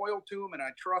 I'm loyal to them, and I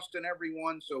trust in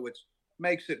everyone. So it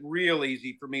makes it real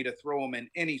easy for me to throw them in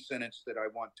any sentence that I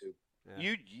want to.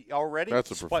 You already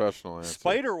That's a professional answer.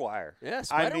 Spider wire. Yeah,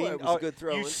 Spiderwire was a good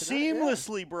throw. You into that, yeah.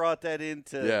 seamlessly brought that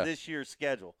into Yeah. this year's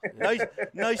schedule.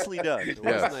 Nicely done. It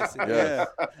was Yeah. nicely done. Yeah.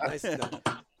 Nicely done.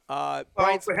 Well,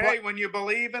 Brian's- hey, when you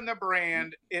believe in the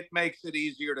brand, it makes it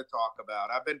easier to talk about.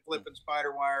 I've been flipping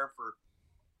spider wire for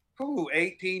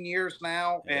 18 years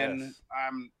now, and Yes.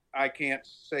 I can't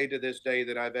say to this day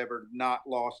that I've ever not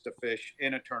lost a fish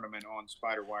in a tournament on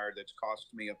spider wire that's cost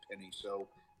me a penny. So,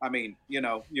 I mean, you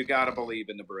got to believe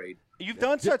in the braid. You've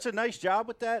done such a nice job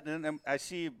with that, and I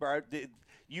see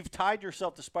you've tied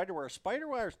yourself to spider wire. Spider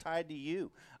wire is tied to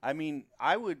you. I mean, if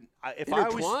I was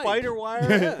Intertwined. spider wire,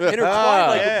 intertwined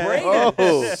like yeah. a braid.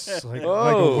 Oh. It's like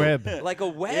Oh. a web. Like a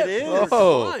web. It is.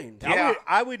 Intertwined. Yeah.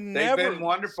 I would They've never. been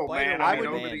wonderful, Spider man. wire,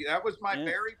 I mean, man. that was my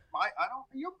Yeah.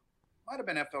 you might have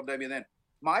been FLW then.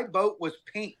 My boat was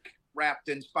pink wrapped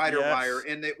in spider Yes. wire,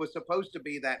 and it was supposed to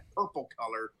be that purple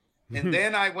color. And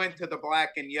then I went to the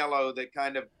black and yellow, that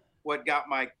kind of what got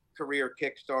my career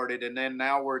kick-started. And then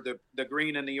now we're the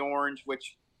green and the orange,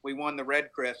 which we won the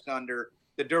Red Crest under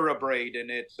the Dura braid.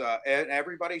 And it's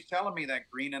everybody's telling me that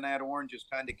green and that orange is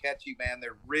kind of catchy, man.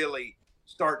 They're really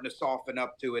starting to soften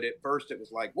up to it. At first it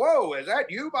was like, whoa, is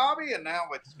that you, Bobby? And now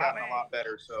it's gotten a lot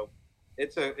better. So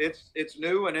it's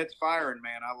new and it's firing,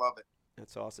 man. I love it.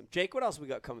 That's awesome. Jake, what else we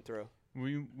got coming through?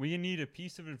 We need a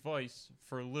piece of advice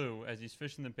for Lou as he's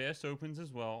fishing the Bass Opens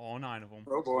as well, all 9 of them,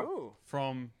 Oh boy. Ooh.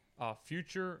 from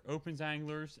future Opens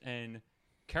anglers and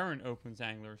current Opens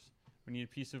anglers. We need a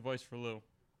piece of advice for Lou.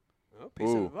 Oh, piece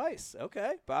Ooh. of advice.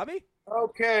 Okay, Bobby.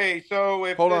 Okay, so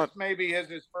if Hold this on. maybe is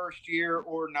his first year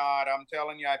or not, I'm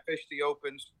telling you, I fished the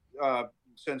Opens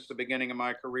since the beginning of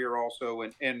my career also.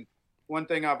 And one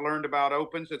thing I've learned about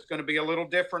Opens, it's going to be a little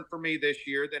different for me this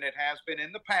year than it has been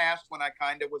in the past when I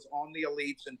kind of was on the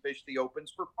elites and fished the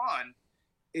Opens for fun,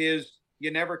 is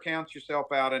you never count yourself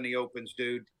out in the Opens,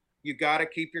 dude. You got to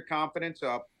keep your confidence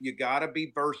up. You got to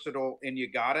be versatile, and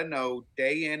you got to know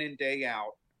day in and day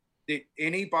out that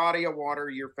any body of water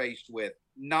you're faced with,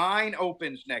 9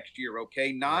 Opens next year,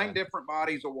 okay? 9 different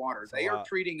bodies of water. That's a They are lot.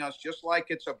 treating us just like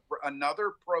it's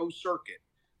another pro circuit.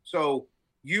 So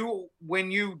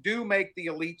when you do make the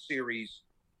Elite Series,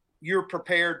 you're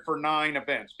prepared for 9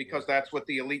 events because that's what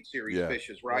the Elite Series Yeah.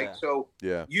 fishes, right? Yeah. So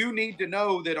Yeah. you need to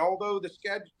know that although the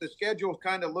schedule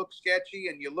kind of looks sketchy,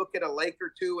 and you look at a lake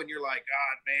or two and you're like,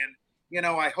 God, man,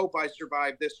 I hope I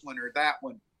survive this one or that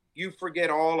one. You forget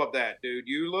all of that, dude.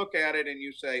 You look at it and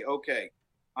you say, okay,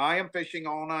 I am fishing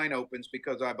all 9 Opens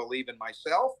because I believe in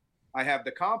myself. I have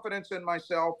the confidence in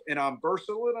myself, and I'm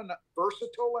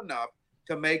versatile enough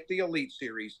to make the Elite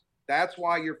Series. That's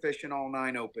why you're fishing all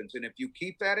 9 Opens. And if you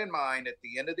keep that in mind at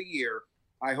the end of the year,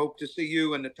 I hope to see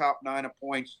you in the top 9 of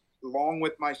points along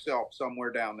with myself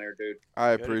somewhere down there, dude.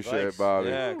 I Good appreciate advice. it, Bobby.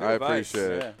 Yeah, good I advice.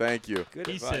 appreciate Yeah. it. Thank you. Good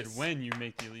He advice. said when you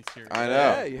make the Elite Series. I know.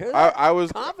 Yeah, you hear that? I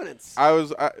was Confidence.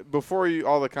 before you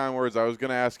all the kind words. I was going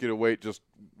to ask you to wait just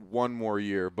one more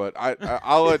year, but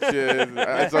I'll let you.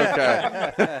 It's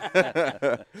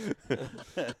okay.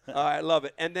 I love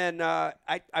it. And then I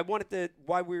wanted to,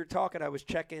 while we were talking, I was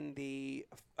checking the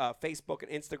Facebook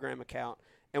and Instagram account,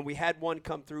 and we had one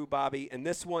come through, Bobby, and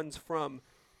this one's from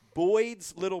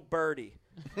Boyd's Little Birdie.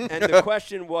 And the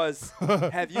question was,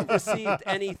 have you received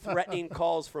any threatening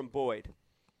calls from Boyd?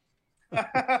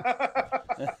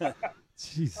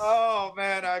 Jeez. Oh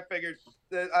man, I figured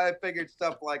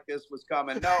stuff like this was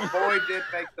coming. No, Boyd did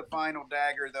make the final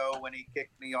dagger though when he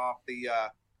kicked me off the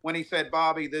when he said,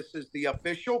 "Bobby, this is the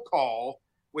official call,"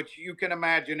 which you can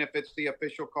imagine if it's the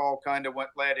official call, kind of what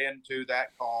led into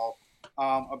that call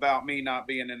about me not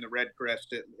being in the Red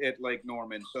Crest at Lake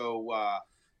Norman. So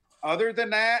other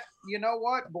than that, you know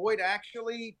what? Boyd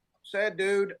actually said,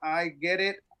 "Dude, I get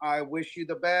it. I wish you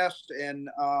the best," and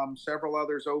several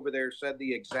others over there said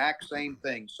the exact same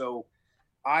thing. So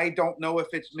I don't know if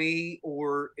it's me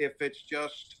or if it's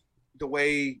just the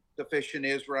way the fishing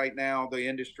is right now, the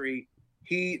industry.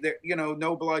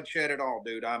 No bloodshed at all,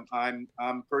 dude. I'm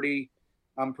pretty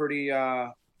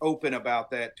open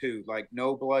about that too. Like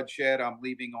no bloodshed. I'm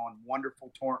leaving on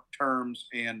wonderful terms,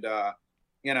 and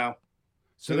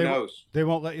So who knows? They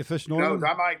won't let you fish Who Norman? knows?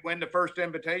 I might win the first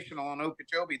invitational on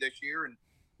Okeechobee this year and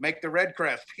make the Red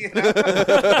Crest. You know?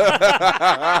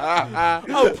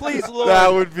 Oh, please, Lord.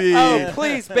 That would be. Oh,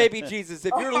 please, baby Jesus,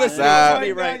 if you're listening to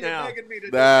me right now.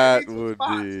 That would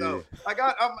be. So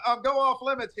I'm go off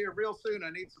limits here real soon.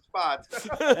 I need some spots.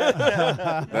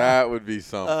 That would be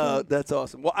something. That's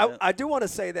awesome. Well, I do want to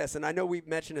say this, and I know we've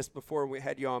mentioned this before when we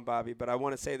had you on, Bobby, but I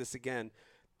want to say this again.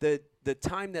 The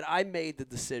time that I made the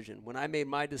decision, when I made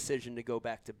my decision to go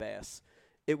back to bass,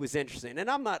 it was interesting. And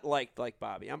I'm not liked like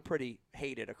Bobby. I'm pretty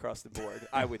hated across the board,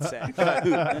 I would say. But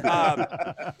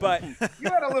you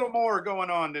had a little more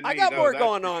going on than me. I got though, more that's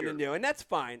going for on sure. than you, and that's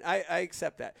fine. I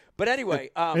accept that. But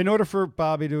anyway. In order for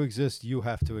Bobby to exist, you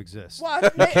have to exist. Well, You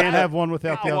can't have one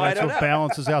without the Oh, other. I That's don't what know.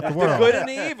 balances out the the world. good and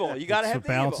the evil. You got to That's have what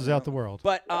the balances evil. out the world.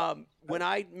 But when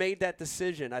I made that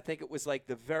decision, I think it was like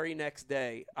the very next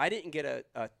day, I didn't get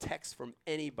a text from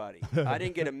anybody. I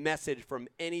didn't get a message from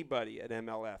anybody at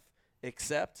MLF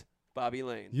except Bobby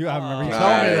Lane. I remember you Nice.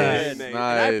 telling me Yeah, that. man. And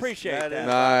Nice. I appreciate that.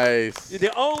 Nice. You're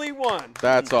the only one.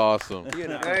 That's awesome. You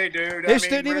know. Hey, dude. Ish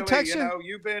didn't even really, text you?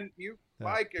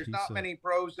 Mike, there's piece not of- many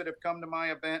pros that have come to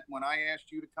my event. When I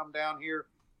asked you to come down here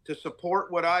to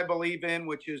support what I believe in,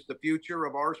 which is the future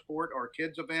of our sport, our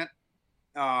kids event,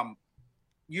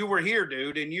 you were here,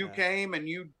 dude, and you came and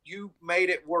you made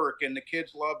it work, and the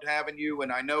kids loved having you.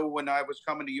 And I know when I was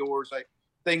coming to yours,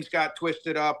 things got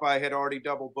twisted up. I had already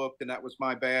double booked, and that was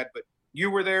my bad. But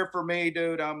you were there for me,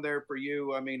 dude. I'm there for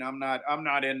you. I mean, I'm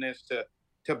not in this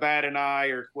to bat an eye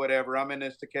or whatever. I'm in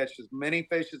this to catch as many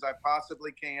fish as I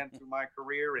possibly can through my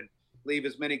career and leave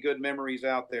as many good memories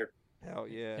out there. Hell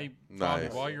yeah. Hey, Bobby,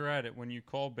 Nice. while you're at it, when you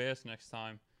call Bass next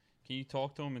time, can you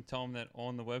talk to him and tell him that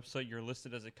on the website you're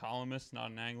listed as a columnist, not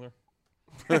an angler?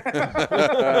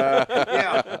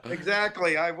 Yeah,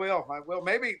 exactly. I will.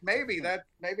 Maybe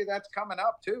that's coming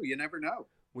up too. You never know.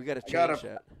 We got to I gotta- change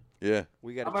that. Yeah.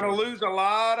 We got I'm going to lose a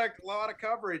lot of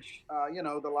coverage.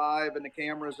 The live and the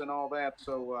cameras and all that.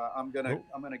 So I'm gonna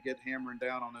get hammering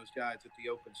down on those guys at the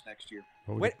Opens next year.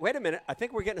 Wait a minute. I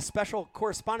think we're getting a special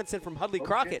correspondence in from Hudley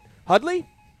Crockett. Hudley?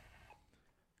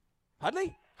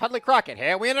 Hudley Crockett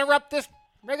here. We interrupt this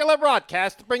regular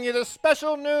broadcast to bring you this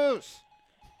special news.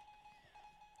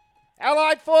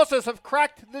 Allied forces have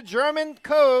cracked the German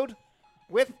code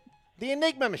with the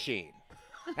Enigma machine.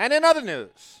 And in other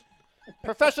news,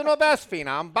 professional bass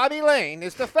phenom Bobby Lane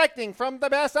is defecting from the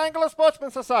Bass Angler Sportsman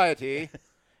Society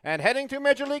and heading to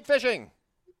Major League Fishing.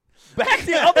 Back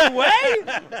the other way?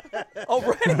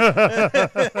 Already?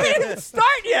 We didn't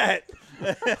start yet.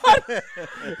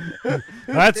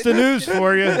 That's the news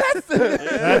for you. That's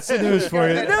the news for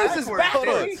The you. news is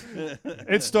backwards.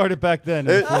 It started back then.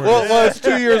 in the 40s. Well, it's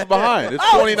 2 years behind. It's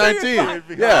 2019.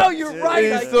 Yeah. Oh, you're right.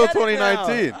 It's I still get it now.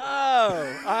 2019.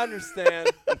 Oh, I understand.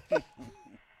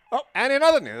 And in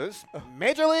other news,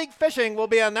 Major League Fishing will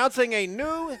be announcing a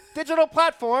new digital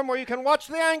platform where you can watch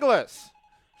the anglers.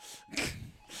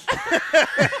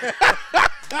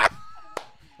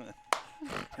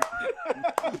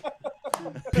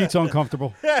 Pete's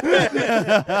uncomfortable.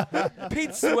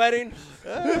 Pete's sweating.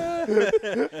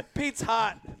 Pete's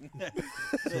hot.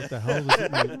 What the hell does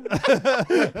it mean?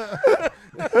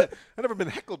 I've never been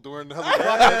heckled during the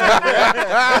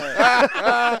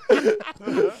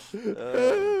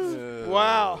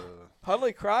Wow.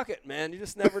 Hudley Crockett, man. You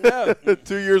just never know.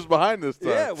 2 years behind this time.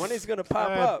 Yeah, when he's going to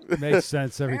pop up. Makes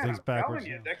sense. Man, Everything's I'm backwards.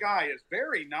 telling you, that guy is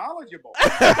very knowledgeable.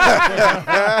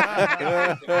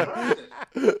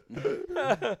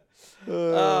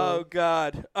 Oh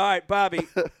God! All right, Bobby.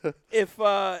 If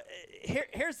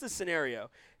here's the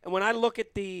scenario, and when I look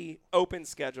at the open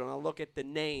schedule and I look at the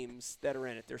names that are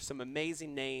in it, there's some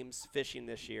amazing names fishing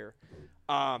this year.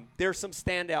 There's some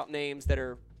standout names that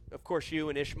are, of course, you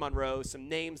and Ish Monroe. Some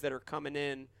names that are coming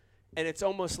in, and it's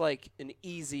almost like an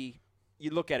easy.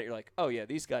 You look at it, you're like, oh yeah,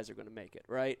 these guys are going to make it,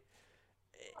 right?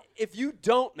 if you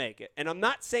don't make it, and I'm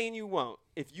not saying you won't,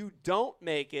 if you don't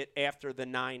make it after the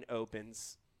 9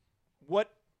 opens,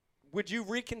 what would you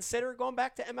reconsider going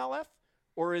back to MLF,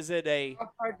 or is it a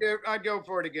I'd go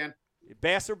for it again.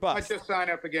 bass or I'd bust? just sign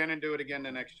up again and do it again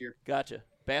the next year. Gotcha.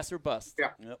 Bass or bust?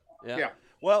 Yeah. Yep. Yeah.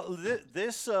 Well,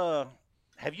 this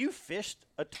have you fished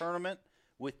a tournament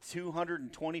with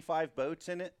 225 boats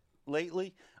in it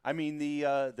lately? I mean,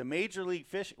 the Major League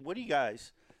Fish. What do you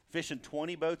guys fishing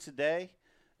 20 boats a day?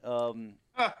 40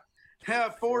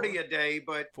 a day,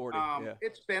 but 40, yeah.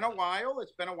 it's been a while.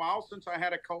 It's been a while since I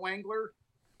had a co-angler.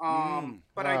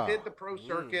 But I did the pro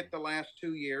circuit the last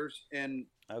 2 years in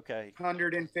Okay.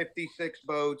 156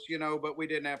 boats, but we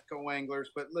didn't have co-anglers.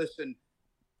 But listen,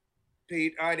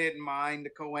 Pete, I didn't mind the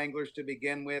co-anglers to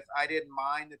begin with. I didn't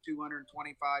mind the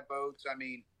 225 boats. I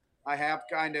mean, I have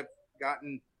kind of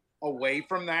gotten away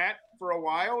from that for a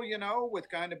while, with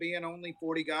kind of being only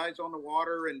 40 guys on the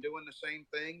water and doing the same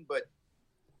thing. But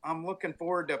I'm looking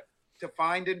forward to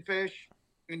finding fish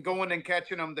and going and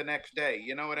catching them the next day.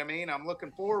 You know what I mean? I'm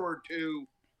looking forward to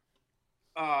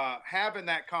having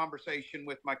that conversation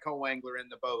with my co-angler in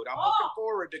the boat. I'm looking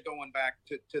forward to going back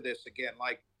to this again.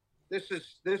 Like, this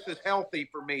is healthy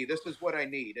for me. This is what I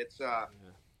need. It's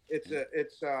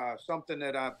something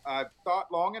that I've thought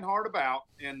long and hard about,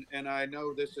 and I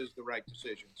know this is the right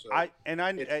decision. So I'm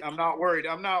not worried.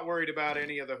 I'm not worried about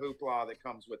any of the hoopla that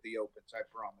comes with the opens. I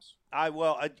promise.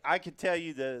 I can tell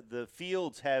you the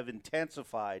fields have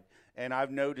intensified, and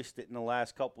I've noticed it in the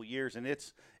last couple of years, and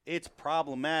it's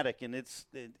problematic, and it's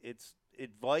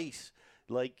advice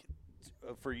like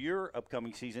for your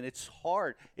upcoming season. It's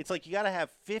hard. It's like you got to have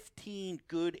 15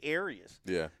 good areas.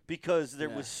 Yeah. Because there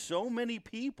was so many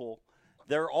people,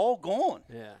 they're all gone.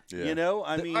 Yeah.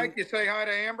 I mean, Mike, you say hi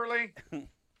to Amberly.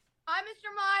 Hi, Mr.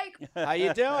 Mike. How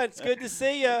you doing? It's good to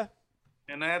see you.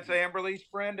 And that's Amberly's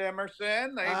friend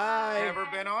Emerson. They've Hi. never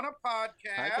been on a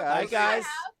podcast. Hi, guys.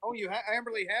 Oh,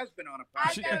 Amberly has been on a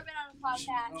I've podcast. never been on a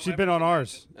podcast. She's been on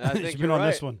ours. I think She's you're been on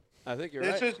right. this one. I think you're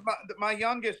This right. is my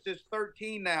youngest is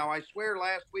 13 now. I swear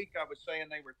last week I was saying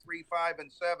they were 3, 5,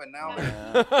 and 7. Now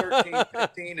they're 13,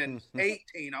 15, and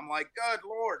 18. I'm like, good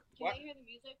Lord. Can What? they hear the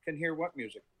music? Can hear what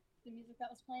music? The music that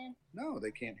was playing? No,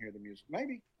 they can't hear the music.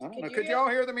 Maybe. I don't Could know. you Could hear y'all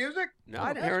hear the music? No,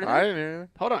 I didn't hear anything. I didn't hear.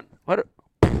 Hold on. What?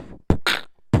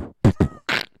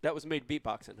 That was me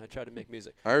beatboxing. I tried to make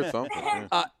music. I heard something.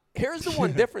 Yeah. Here's the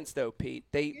one difference, though, Pete.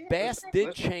 Bass did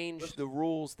listen, change the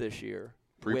rules this year.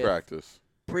 with Pre-practice.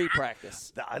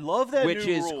 Pre-practice, I love that which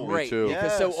new is rule. great. too.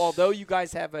 Because so Yes. although you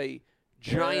guys have a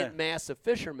giant mass of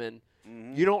fishermen,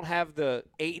 you don't have the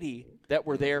 80 that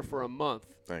were there for a month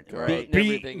Thank Right. God. beating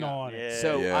everything Beating up. on it. Yeah.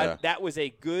 So Yeah. that was a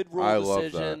good rule I love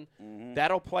decision. Mhm.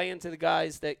 That'll play into the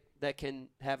guys that can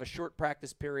have a short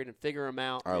practice period and figure them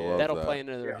out. I love That'll that. play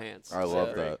into their Yeah. hands. I love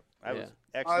So, that. That was Yeah.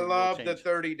 I excellent rule love the change.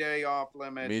 30-day off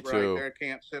limits. Me right too. there.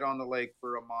 Can't sit on the lake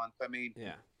for a month. I mean,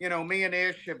 Yeah. me and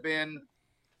Ish have been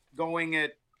going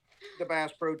at the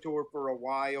Bass Pro Tour for a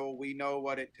while. We know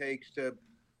what it takes to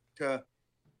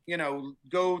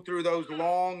go through those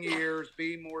long years,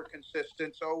 be more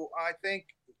consistent. So I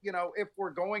think, if we're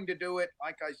going to do it,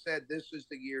 like I said, this is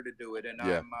the year to do it. And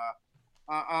Yeah.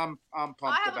 I'm pumped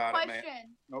I have a about it, man.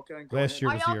 question. Okay. go Last ahead.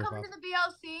 year Are was y'all here, coming Bob. to the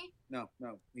BLC? No,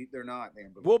 they're not,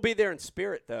 Amber. We'll be there in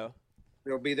spirit, though.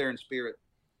 They'll be there in spirit.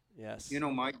 Yes.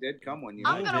 Mike did come one year.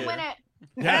 I'm going to did. win it.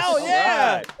 Hell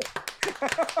yeah!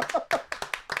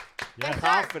 Yes.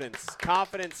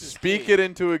 Confidence is Speak key. it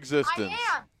into I existence.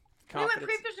 am. We went Confidence.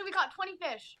 pre-fishing. We caught 20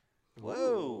 fish.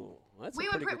 Whoa. That's We a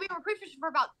were pretty good. pre-fishing for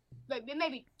about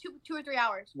maybe two or 3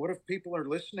 hours. What if people are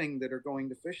listening that are going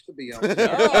to fish the BLC?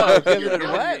 Oh, giving it You're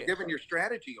away. giving your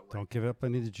strategy away. Don't give up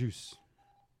any of the juice.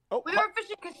 Oh, We were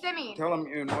fishing Kissimmee. Tell them,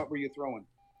 and what were you throwing?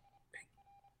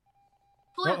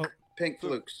 Fluke. Uh-oh. Pink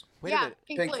flukes. wait a Yeah, minute.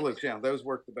 Pink flukes, yeah. Those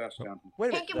work the best down here. Wait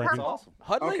a Pink minute. and That's purple. awesome.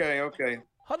 Hudley? Okay.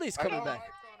 Hudley's coming back.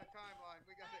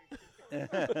 I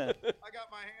got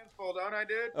my hands full, don't I,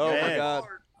 dude? Oh, my God.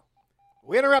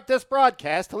 We interrupt this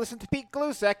broadcast to listen to Pete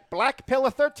Glusek black pill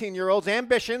a 13-year-old's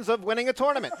ambitions of winning a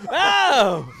tournament.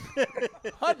 Oh!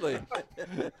 Hudley.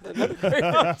 Another great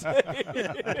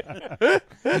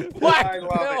Black I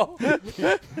love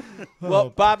pill. Well,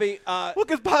 Bobby, Well,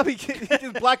 because Bobby he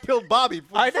just black pilled Bobby.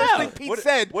 I The first know. thing Pete What-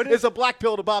 said what is a black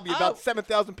pill to Bobby Oh. about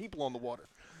 7,000 people on the water.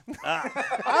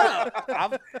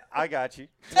 I got you.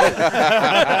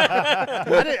 I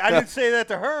didn't say that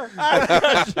to her.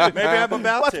 Maybe I'm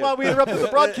about That's to. why we interrupted the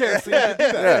broadcast. So you can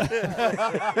do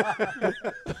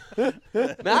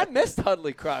that. man, I missed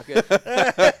Hudley Crockett.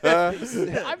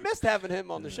 I missed having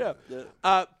him on the show.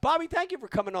 Bobby, thank you for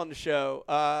coming on the show.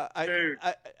 Dude.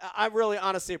 I really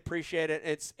honestly appreciate it.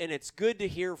 It's good to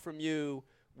hear from you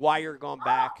why you're going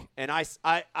back. And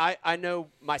I know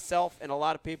myself and a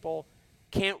lot of people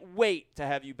can't wait to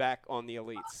have you back on the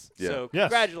Elites. Yeah. So Yes.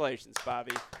 congratulations,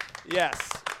 Bobby. Yes.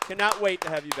 Cannot wait to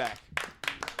have you back.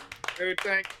 Dude,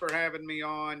 thanks for having me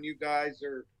on. You guys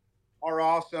are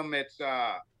awesome. It's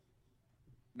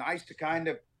nice to kind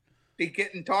of be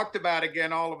getting talked about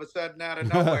again all of a sudden out of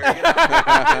nowhere. You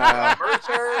know,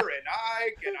 Mercer and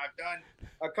Ike, and I've done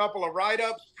a couple of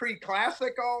write-ups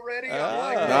pre-classic already. I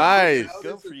like that. Nice. You know,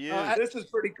 Good this for is- you. This is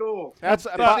pretty cool. That's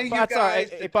To Bob, see you that's all right.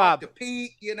 guys, Hey, to Bob. talk to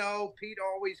Pete, you know, Pete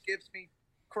always gives me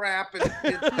crap.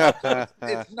 And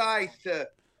it's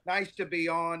nice to be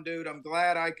on, dude. I'm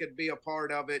glad I could be a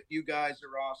part of it. You guys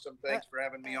are awesome. Thanks for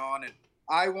having me on. And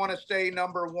I want to stay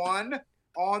number one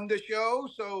on the show,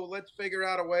 so let's figure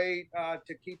out a way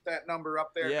to keep that number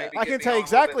up there. Yeah. Maybe I get can me tell you on a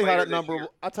little exactly bit how later that this number. year.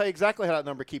 I'll tell you exactly how that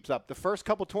number keeps up. The first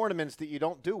couple tournaments that you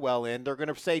don't do well in, they're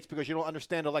going to say it's because you don't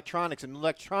understand electronics and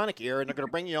electronic era, and they're going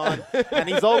to bring you on, and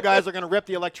these old guys are going to rip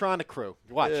the electronic crew.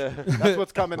 Watch, that's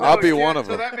what's coming. I'll next. be Oh, one shit, of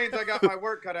them. So that means I got my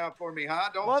work cut out for me, huh?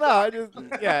 Don't Well, no, stop.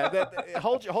 I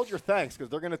just, hold your thanks because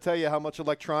they're going to tell you how much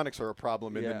electronics are a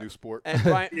problem in Yeah. the new sport. And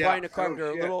Brian, Yeah. Brian Carpenter,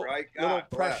 Oh, a shit, little, right? little God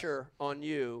bless. pressure on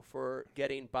you for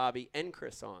getting Bobby and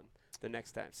Chris on the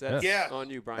next time. So that's Yes.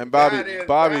 on you, Brian. And Bobby,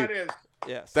 That is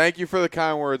yes. thank you for the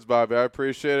kind words, Bobby. I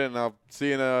appreciate it, and I'll see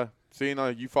you in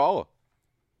you follow.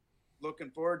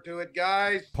 looking forward to it,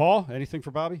 guys. Paul, anything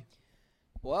for Bobby?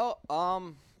 Well,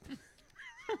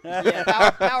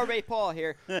 yeah, Power Bay Paul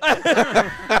here.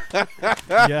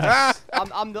 Yes.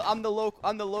 I'm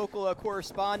the local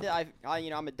correspondent.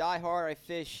 I'm a diehard. I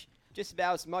fish just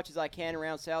about as much as I can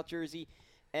around South Jersey,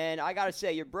 and I gotta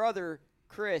say, your brother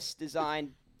Chris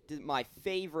designed my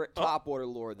favorite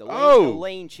topwater lure, the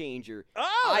lane changer.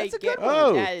 Oh, that's a good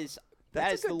one. one. That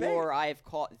That's is a the good bait. lure I have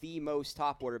caught the most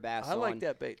topwater bass I on. like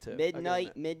that bait too.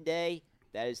 Midnight, midday.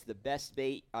 That is the best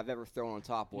bait I've ever thrown on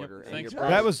topwater. And thanks, your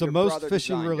Chris. That was the your most brother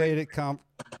fishing designed it. related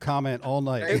comment all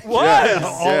night. It was.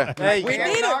 Yeah. Hey, We Can't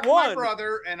need it knock one. my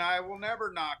brother, and I will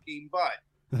never knock him.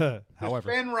 But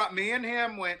However, me and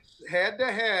him went head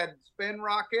to head, spin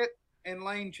rocket and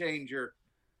lane changer.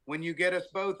 When you get us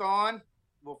both on,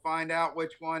 we'll find out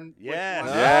which one. Yes. Which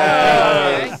one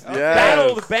Yes. Okay. Yes.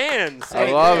 Battle of the bands.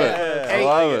 I love it. Hey, I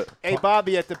love it. Hey,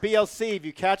 Bobby, at the BLC, if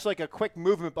you catch like a quick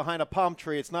movement behind a palm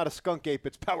tree, it's not a skunk ape,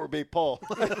 it's Power Bay Paul.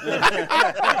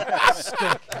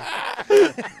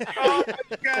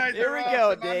 Guys Here are we go,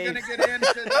 awesome. Dave. I'm gonna get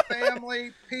into the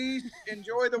family. Peace.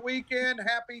 Enjoy the weekend.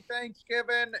 Happy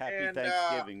Thanksgiving. Happy and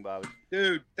Thanksgiving, Bobby.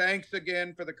 dude, thanks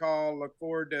again for the call. Look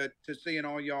forward to seeing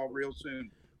all y'all real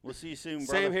soon. We'll see you soon,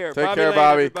 brother. Same here. Take Bobby care, Lane,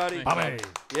 Bobby. everybody. Bobby.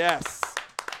 Yes.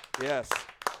 Yes.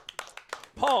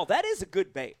 Paul, that is a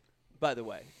good bait, by the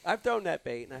way. I've thrown that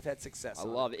bait and I've had success. I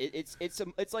on love it.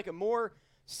 It's like a more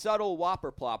subtle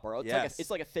whopper plopper. Yes. It's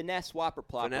like a finesse whopper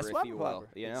plopper, Finesse if whopper you will. plopper.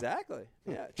 You know? Exactly.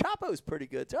 Yeah. Chapo's pretty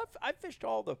good. So I've fished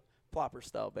all the plopper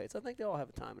style baits. I think they all have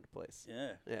a time and a place.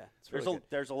 Yeah. Yeah. It's really good.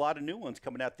 There's a lot of new ones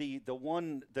coming out. The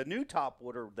new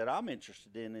topwater that I'm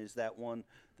interested in is that one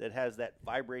that has that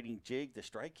vibrating jig, the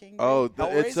Strike King. Oh,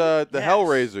 it's the Yes.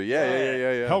 Hellraiser.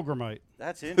 Yeah. Helgramite,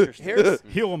 That's interesting. Here's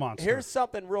Gila monster. here's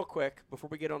something real quick before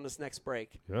we get on this next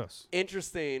break. yes.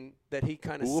 Interesting that he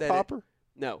kind of Hula said popper? it.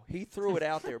 No, he threw it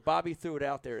out there. Bobby threw it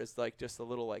out there as like just a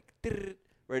little like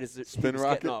right as he Spin was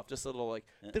rocket? getting off, just a little like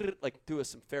do us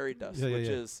some fairy dust, Yeah, yeah, which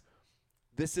yeah. is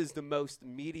this is the most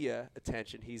media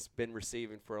attention he's been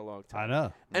receiving for a long I time.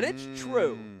 know. And it's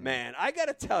true, man. I got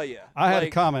to tell you. I had a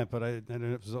like, comment, but I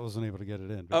wasn't able to get it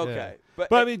in. But Okay. yeah.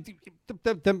 But I mean,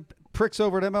 them pricks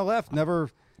over at MLF never.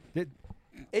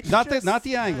 it's Not just,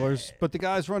 the anglers, but the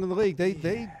guys running the league. They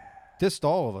dissed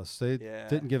all of us. They Yeah.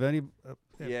 didn't give any.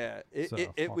 Yeah, it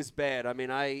So, was bad. I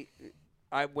mean,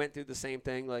 I went through the same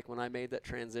thing. Like when I made that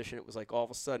transition, it was like all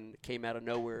of a sudden it came out of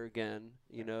nowhere again.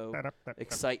 You know,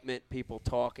 excitement, people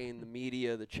talking, the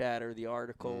media, the chatter, the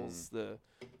articles,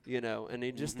 and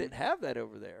they just didn't have that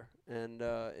over there. And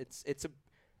it's a.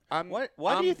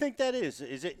 Why do you think that is?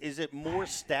 Is it more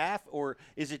staff or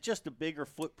is it just a bigger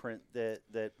footprint that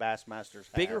Bassmasters has?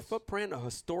 bigger footprint, a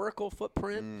historical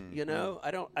footprint? You know,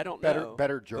 I don't know. better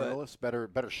but journalists,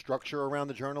 better structure around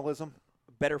the journalism.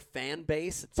 better fan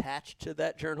base attached to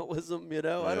that journalism. You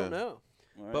know, I don't Yeah. know.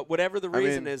 Right. But whatever the I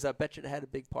reason mean- is, I bet you it had a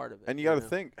big part of it. And you got to know?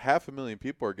 think, 500,000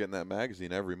 people are getting that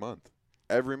magazine every month.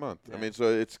 Every month. Yeah. I mean, so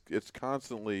it's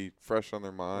constantly fresh on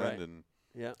their mind, Right. and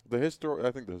Yeah. I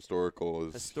think the historical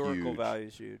is Historical huge. value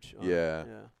is huge. on it. Yeah.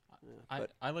 Yeah.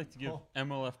 I like to give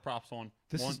MLF props on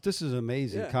This one. is an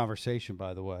amazing Yeah. conversation,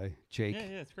 by the way, Jake. Yeah,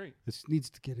 it's great. This needs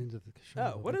to get into the show. a Oh,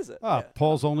 little what bit. is it? Ah, Yeah.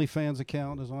 Paul's OnlyFans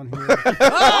account is on here.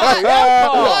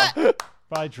 Oh,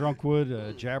 By Drunkwood,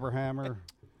 Jabberhammer.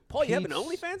 Paul, you have an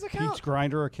Pete's- OnlyFans account? Pete's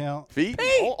Grinder account. Feet?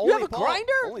 Hey, you have Only a Paul.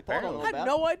 grinder? Only Paul don't know I had about.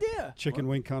 no idea. Chicken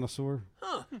wing connoisseur.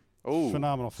 Huh. Oh,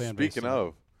 Phenomenal fan base. Speaking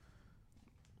of,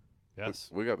 Yes.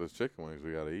 we got those chicken wings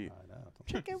we got to eat. I know.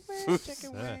 Chicken wings,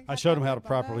 chicken Yeah. wings. I showed him how to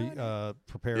properly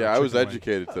prepare. Yeah, a I was chicken wing.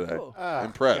 educated today. cool.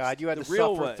 Impressed. God, you had The to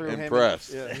real suffer way. through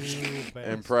Impressed. him. Ooh, bad.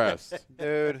 Impressed.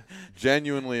 Dude,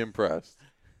 Genuinely impressed.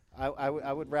 I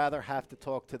would rather have to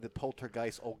talk to the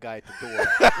poltergeist old guy at the door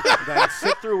than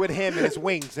sit through with him and his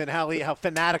wings and how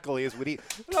fanatical he is with eat.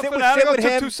 Sit Fanatical with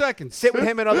took him. 2 seconds. Sit with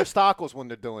him and other stockles when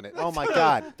they're doing it. Oh my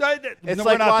God! It's No,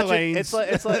 like we're not watching. Delanes.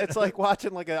 It's like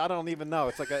watching like I don't even know.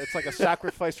 It's like a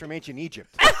sacrifice from ancient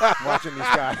Egypt. Watching these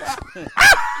guys.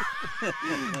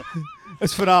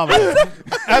 It's phenomenal.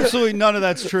 Absolutely none of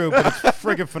that's true, but it's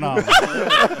friggin' phenomenal.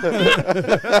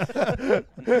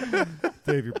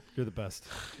 Dave, you're the best.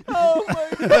 Oh,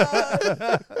 my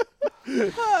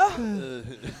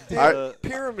God.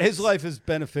 Pyramids. His life has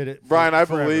benefited. Brian, I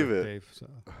forever, believe it. Dave, so.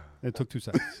 It took 2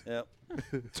 seconds. Yep.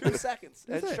 2 seconds.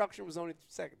 That That's it. instruction was only 2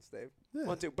 seconds, Dave. Yeah.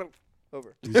 1, 2, boom,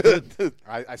 over.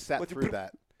 I sat What you through put-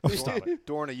 that Oh, stop it.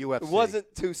 during a UFC. It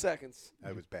wasn't 2 seconds.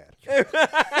 It was bad.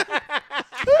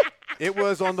 It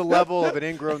was on the level of an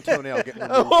ingrown toenail getting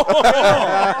removed.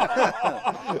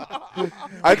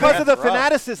 Because of the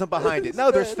fanaticism behind it. No,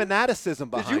 there's fanaticism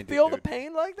Did behind it. you feel the dude.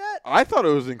 pain like that? I thought it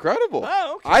was incredible.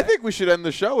 Oh, okay. I think we should end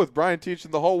the show with Brian teaching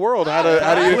the whole world how to eat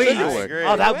a Please. chicken wing.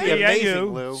 Oh, that would be Me and amazing, you,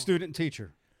 Lou. student and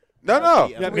teacher. No, no.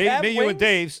 Yeah, we me, have you, and wings?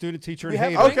 Dave, student, teacher, We and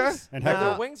have Hater. Okay. wings? And Are Heather.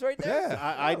 there wings right there?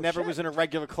 Yeah, I Oh, never shit. was in a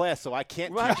regular class, so I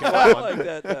can't Right, teach I anyone. like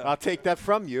that, though. I'll take that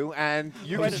from you, and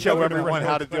you Why can did show nobody everyone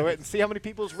how to recognize do it and see how many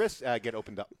people's wrists get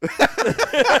opened up.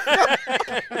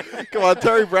 Come on,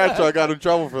 Terry Bradshaw got in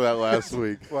trouble for that last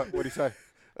week. What did he say?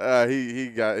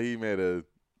 He made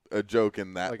a joke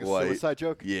in that Like a light. suicide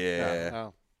joke? Yeah. No,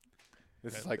 no.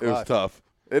 This is like It was live. tough.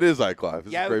 It is like life. It's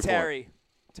a Yeah, great Terry.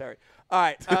 Terry. All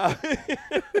right.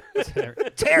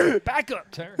 Terry, back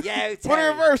up, Terry. Yeah, point. Put it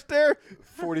in reverse, Terry.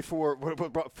 44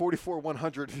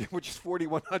 100, which is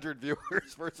 4,100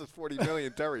 viewers versus 40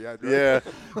 million. Terry, had, right? Yeah.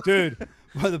 Dude,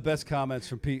 one of the best comments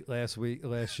from Pete last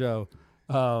show.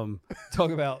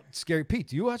 Talk about scary. Pete,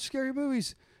 do you watch scary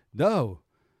movies? No.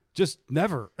 Just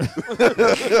never.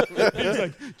 He's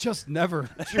like, just never.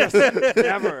 Just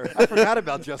never. I forgot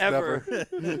about just Ever.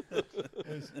 never.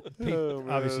 Pete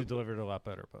obviously delivered it a lot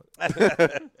better, but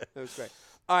That was great.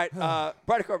 All right,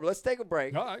 Brian Carver, let's take a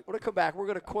break. All right. We're going to come back. We're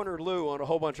going to corner Lou on a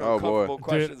whole bunch of Oh, boy. uncomfortable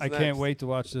questions. dude, I next. can't wait to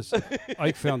watch this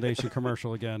Ike Foundation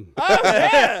commercial again. Oh,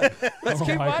 yeah. Let's Oh,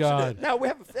 keep my watching God. it. Now,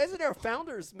 isn't there a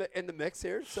Founders in the mix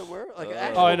here somewhere? Like an Oh,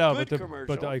 actual I know, good but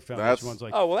commercial. the Ike That's- Foundation one's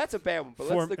like, Oh, well, that's a bad one, but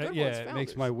form- that's the good yeah, one's it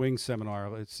makes Founders. my wing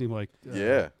seminar. It seemed like,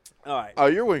 Yeah. All right. Oh,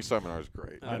 your wing seminar is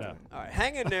great. I know. All right,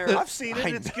 hang in there. I've seen it.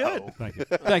 It's good. Thank you,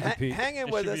 thank you, Pete. Hang in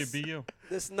It with should us. be a BU.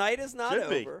 This night is not Should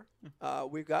be. over.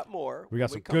 We've got more. We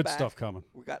got When some come good back, stuff coming.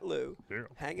 We got Lou. Yeah.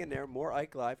 Hang in there. More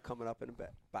Ike Live coming up in a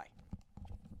bit. Bye.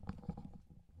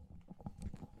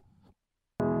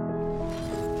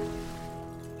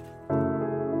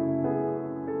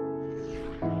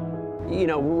 You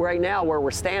know, right now where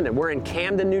we're standing, we're in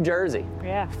Camden, New Jersey.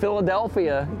 Yeah.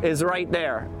 Philadelphia is right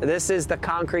there. This is the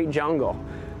concrete jungle.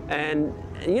 And,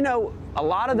 you know, a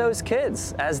lot of those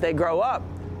kids, as they grow up,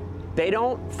 they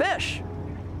don't fish.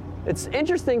 It's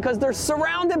interesting because they're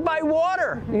surrounded by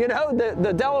water, you know,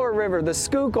 the Delaware River, the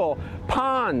Schuylkill,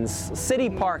 ponds, city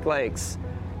park lakes,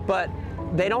 but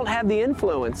they don't have the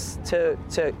influence to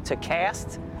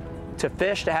cast, to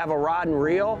fish, to have a rod and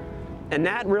reel. And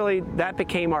that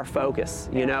became our focus,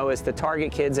 you know, is to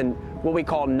target kids in what we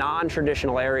call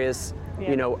non-traditional areas,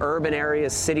 you know, urban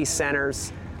areas, city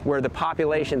centers, where the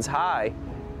population's high,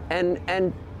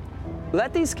 and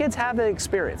let these kids have the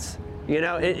experience. You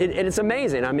know, it's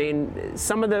amazing. I mean,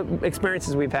 some of the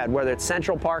experiences we've had, whether it's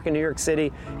Central Park in New York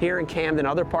City, here in Camden,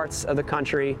 other parts of the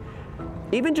country,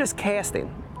 even just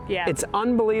casting. Yeah. It's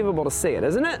unbelievable to see it,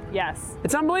 isn't it? Yes.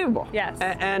 It's unbelievable. Yes.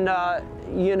 And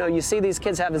you know, you see these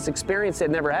kids have this experience they've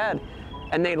never had,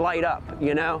 and they light up,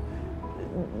 you know?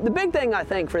 The big thing, I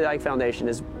think, for the Ike Foundation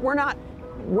is we're not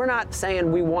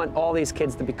saying we want all these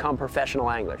kids to become professional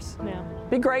anglers. No.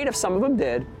 Be great if some of them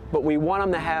did, but we want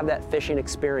them to have that fishing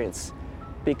experience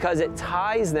because it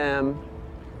ties them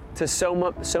to so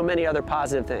many other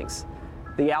positive things.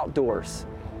 The outdoors,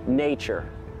 nature,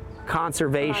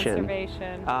 conservation,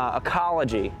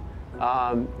 ecology,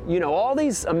 you know, all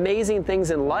these amazing things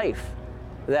in life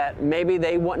that maybe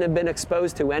they wouldn't have been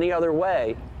exposed to any other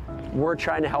way. We're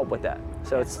trying to help with that.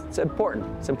 So it's important.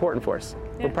 It's important for us.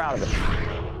 We're proud of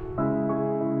it.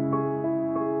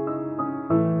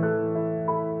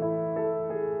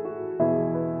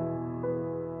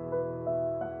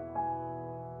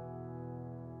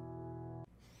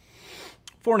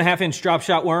 4.5-inch drop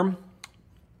shot worm,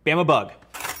 Bama bug.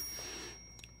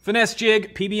 Finesse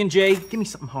jig, PB&J, give me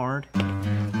something hard.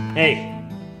 Hey,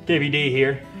 KVD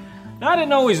here. Now, I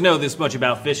didn't always know this much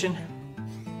about fishing.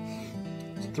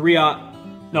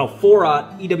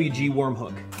 4-aught EWG worm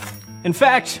hook. In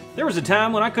fact, there was a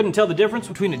time when I couldn't tell the difference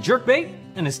between a jerkbait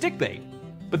and a stickbait.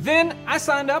 But then I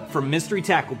signed up for Mystery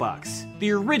Tackle Box,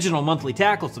 the original monthly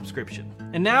tackle subscription.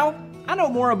 And now I know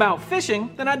more about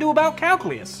fishing than I do about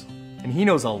calculus. And he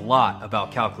knows a lot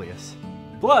about calculus.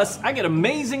 Plus, I get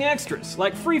amazing extras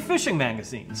like free fishing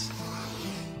magazines.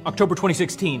 October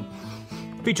 2016.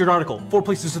 Featured article, 4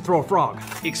 places to throw a frog.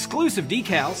 Exclusive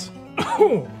decals.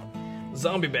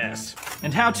 Zombie bass.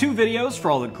 And how-to videos for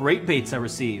all the great baits I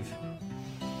receive.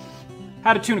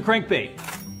 How to tune a crankbait.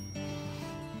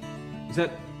 Is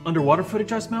that underwater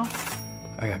footage I smell?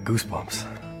 I got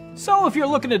goosebumps. So if you're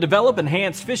looking to develop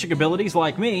enhanced fishing abilities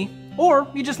like me, or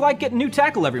you just like getting new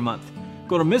tackle every month,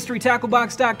 go to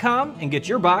mysterytacklebox.com and get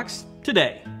your box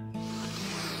today.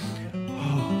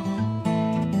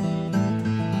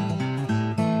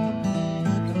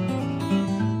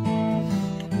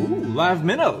 Ooh, live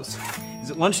minnows. Is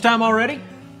it lunchtime already?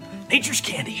 Nature's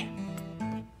candy.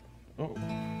 Oh.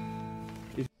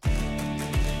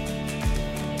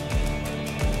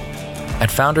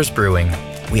 At Founders Brewing,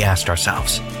 we asked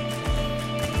ourselves,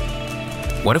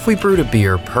 what if we brewed a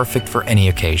beer perfect for any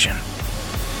occasion?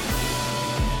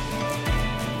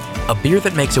 A beer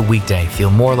that makes a weekday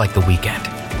feel more like the weekend,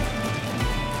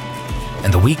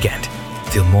 and the weekend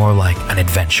feel more like an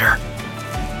adventure.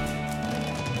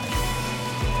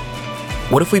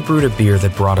 What if we brewed a beer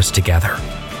that brought us together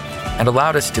and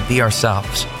allowed us to be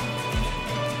ourselves?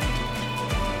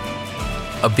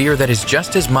 A beer that is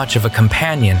just as much of a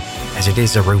companion as it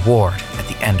is a reward at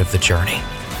the end of the journey.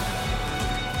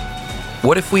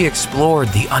 What if we explored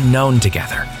the unknown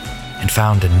together and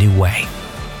found a new way?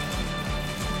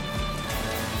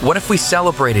 What if we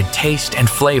celebrated taste and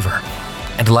flavor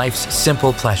and life's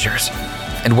simple pleasures?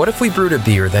 And what if we brewed a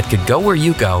beer that could go where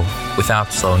you go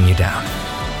without slowing you down?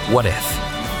 What if?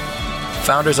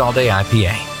 Founders All Day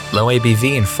IPA. Low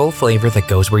ABV and full flavor that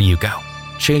goes where you go.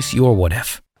 Chase your what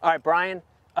if. All right, Brian,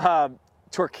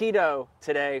 Torquedo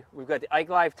today. We've got the Ike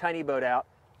Live Tiny Boat out.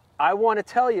 I want to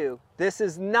tell you, this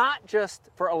is not just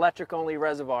for electric-only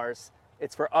reservoirs.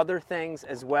 It's for other things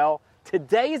as well.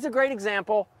 Today is a great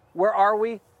example. Where are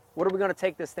we? What are we going to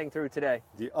take this thing through today?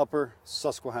 The Upper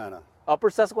Susquehanna. Upper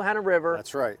Susquehanna River.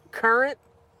 That's right. Current,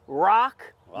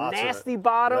 rock, Lots of nasty it.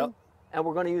 bottom, Yep. and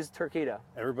we're going to use Torquedo.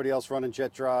 Everybody else running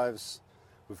jet drives.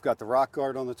 We've got the rock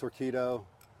guard on the Torquedo.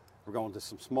 We're going to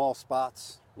some small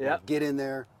spots. We're Yep. gonna get in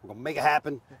there. We're going to make it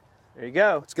happen. There you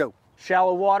go. Let's go.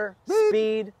 Shallow water,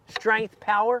 speed, strength,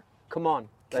 power. Come on,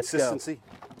 let's go. Consistency.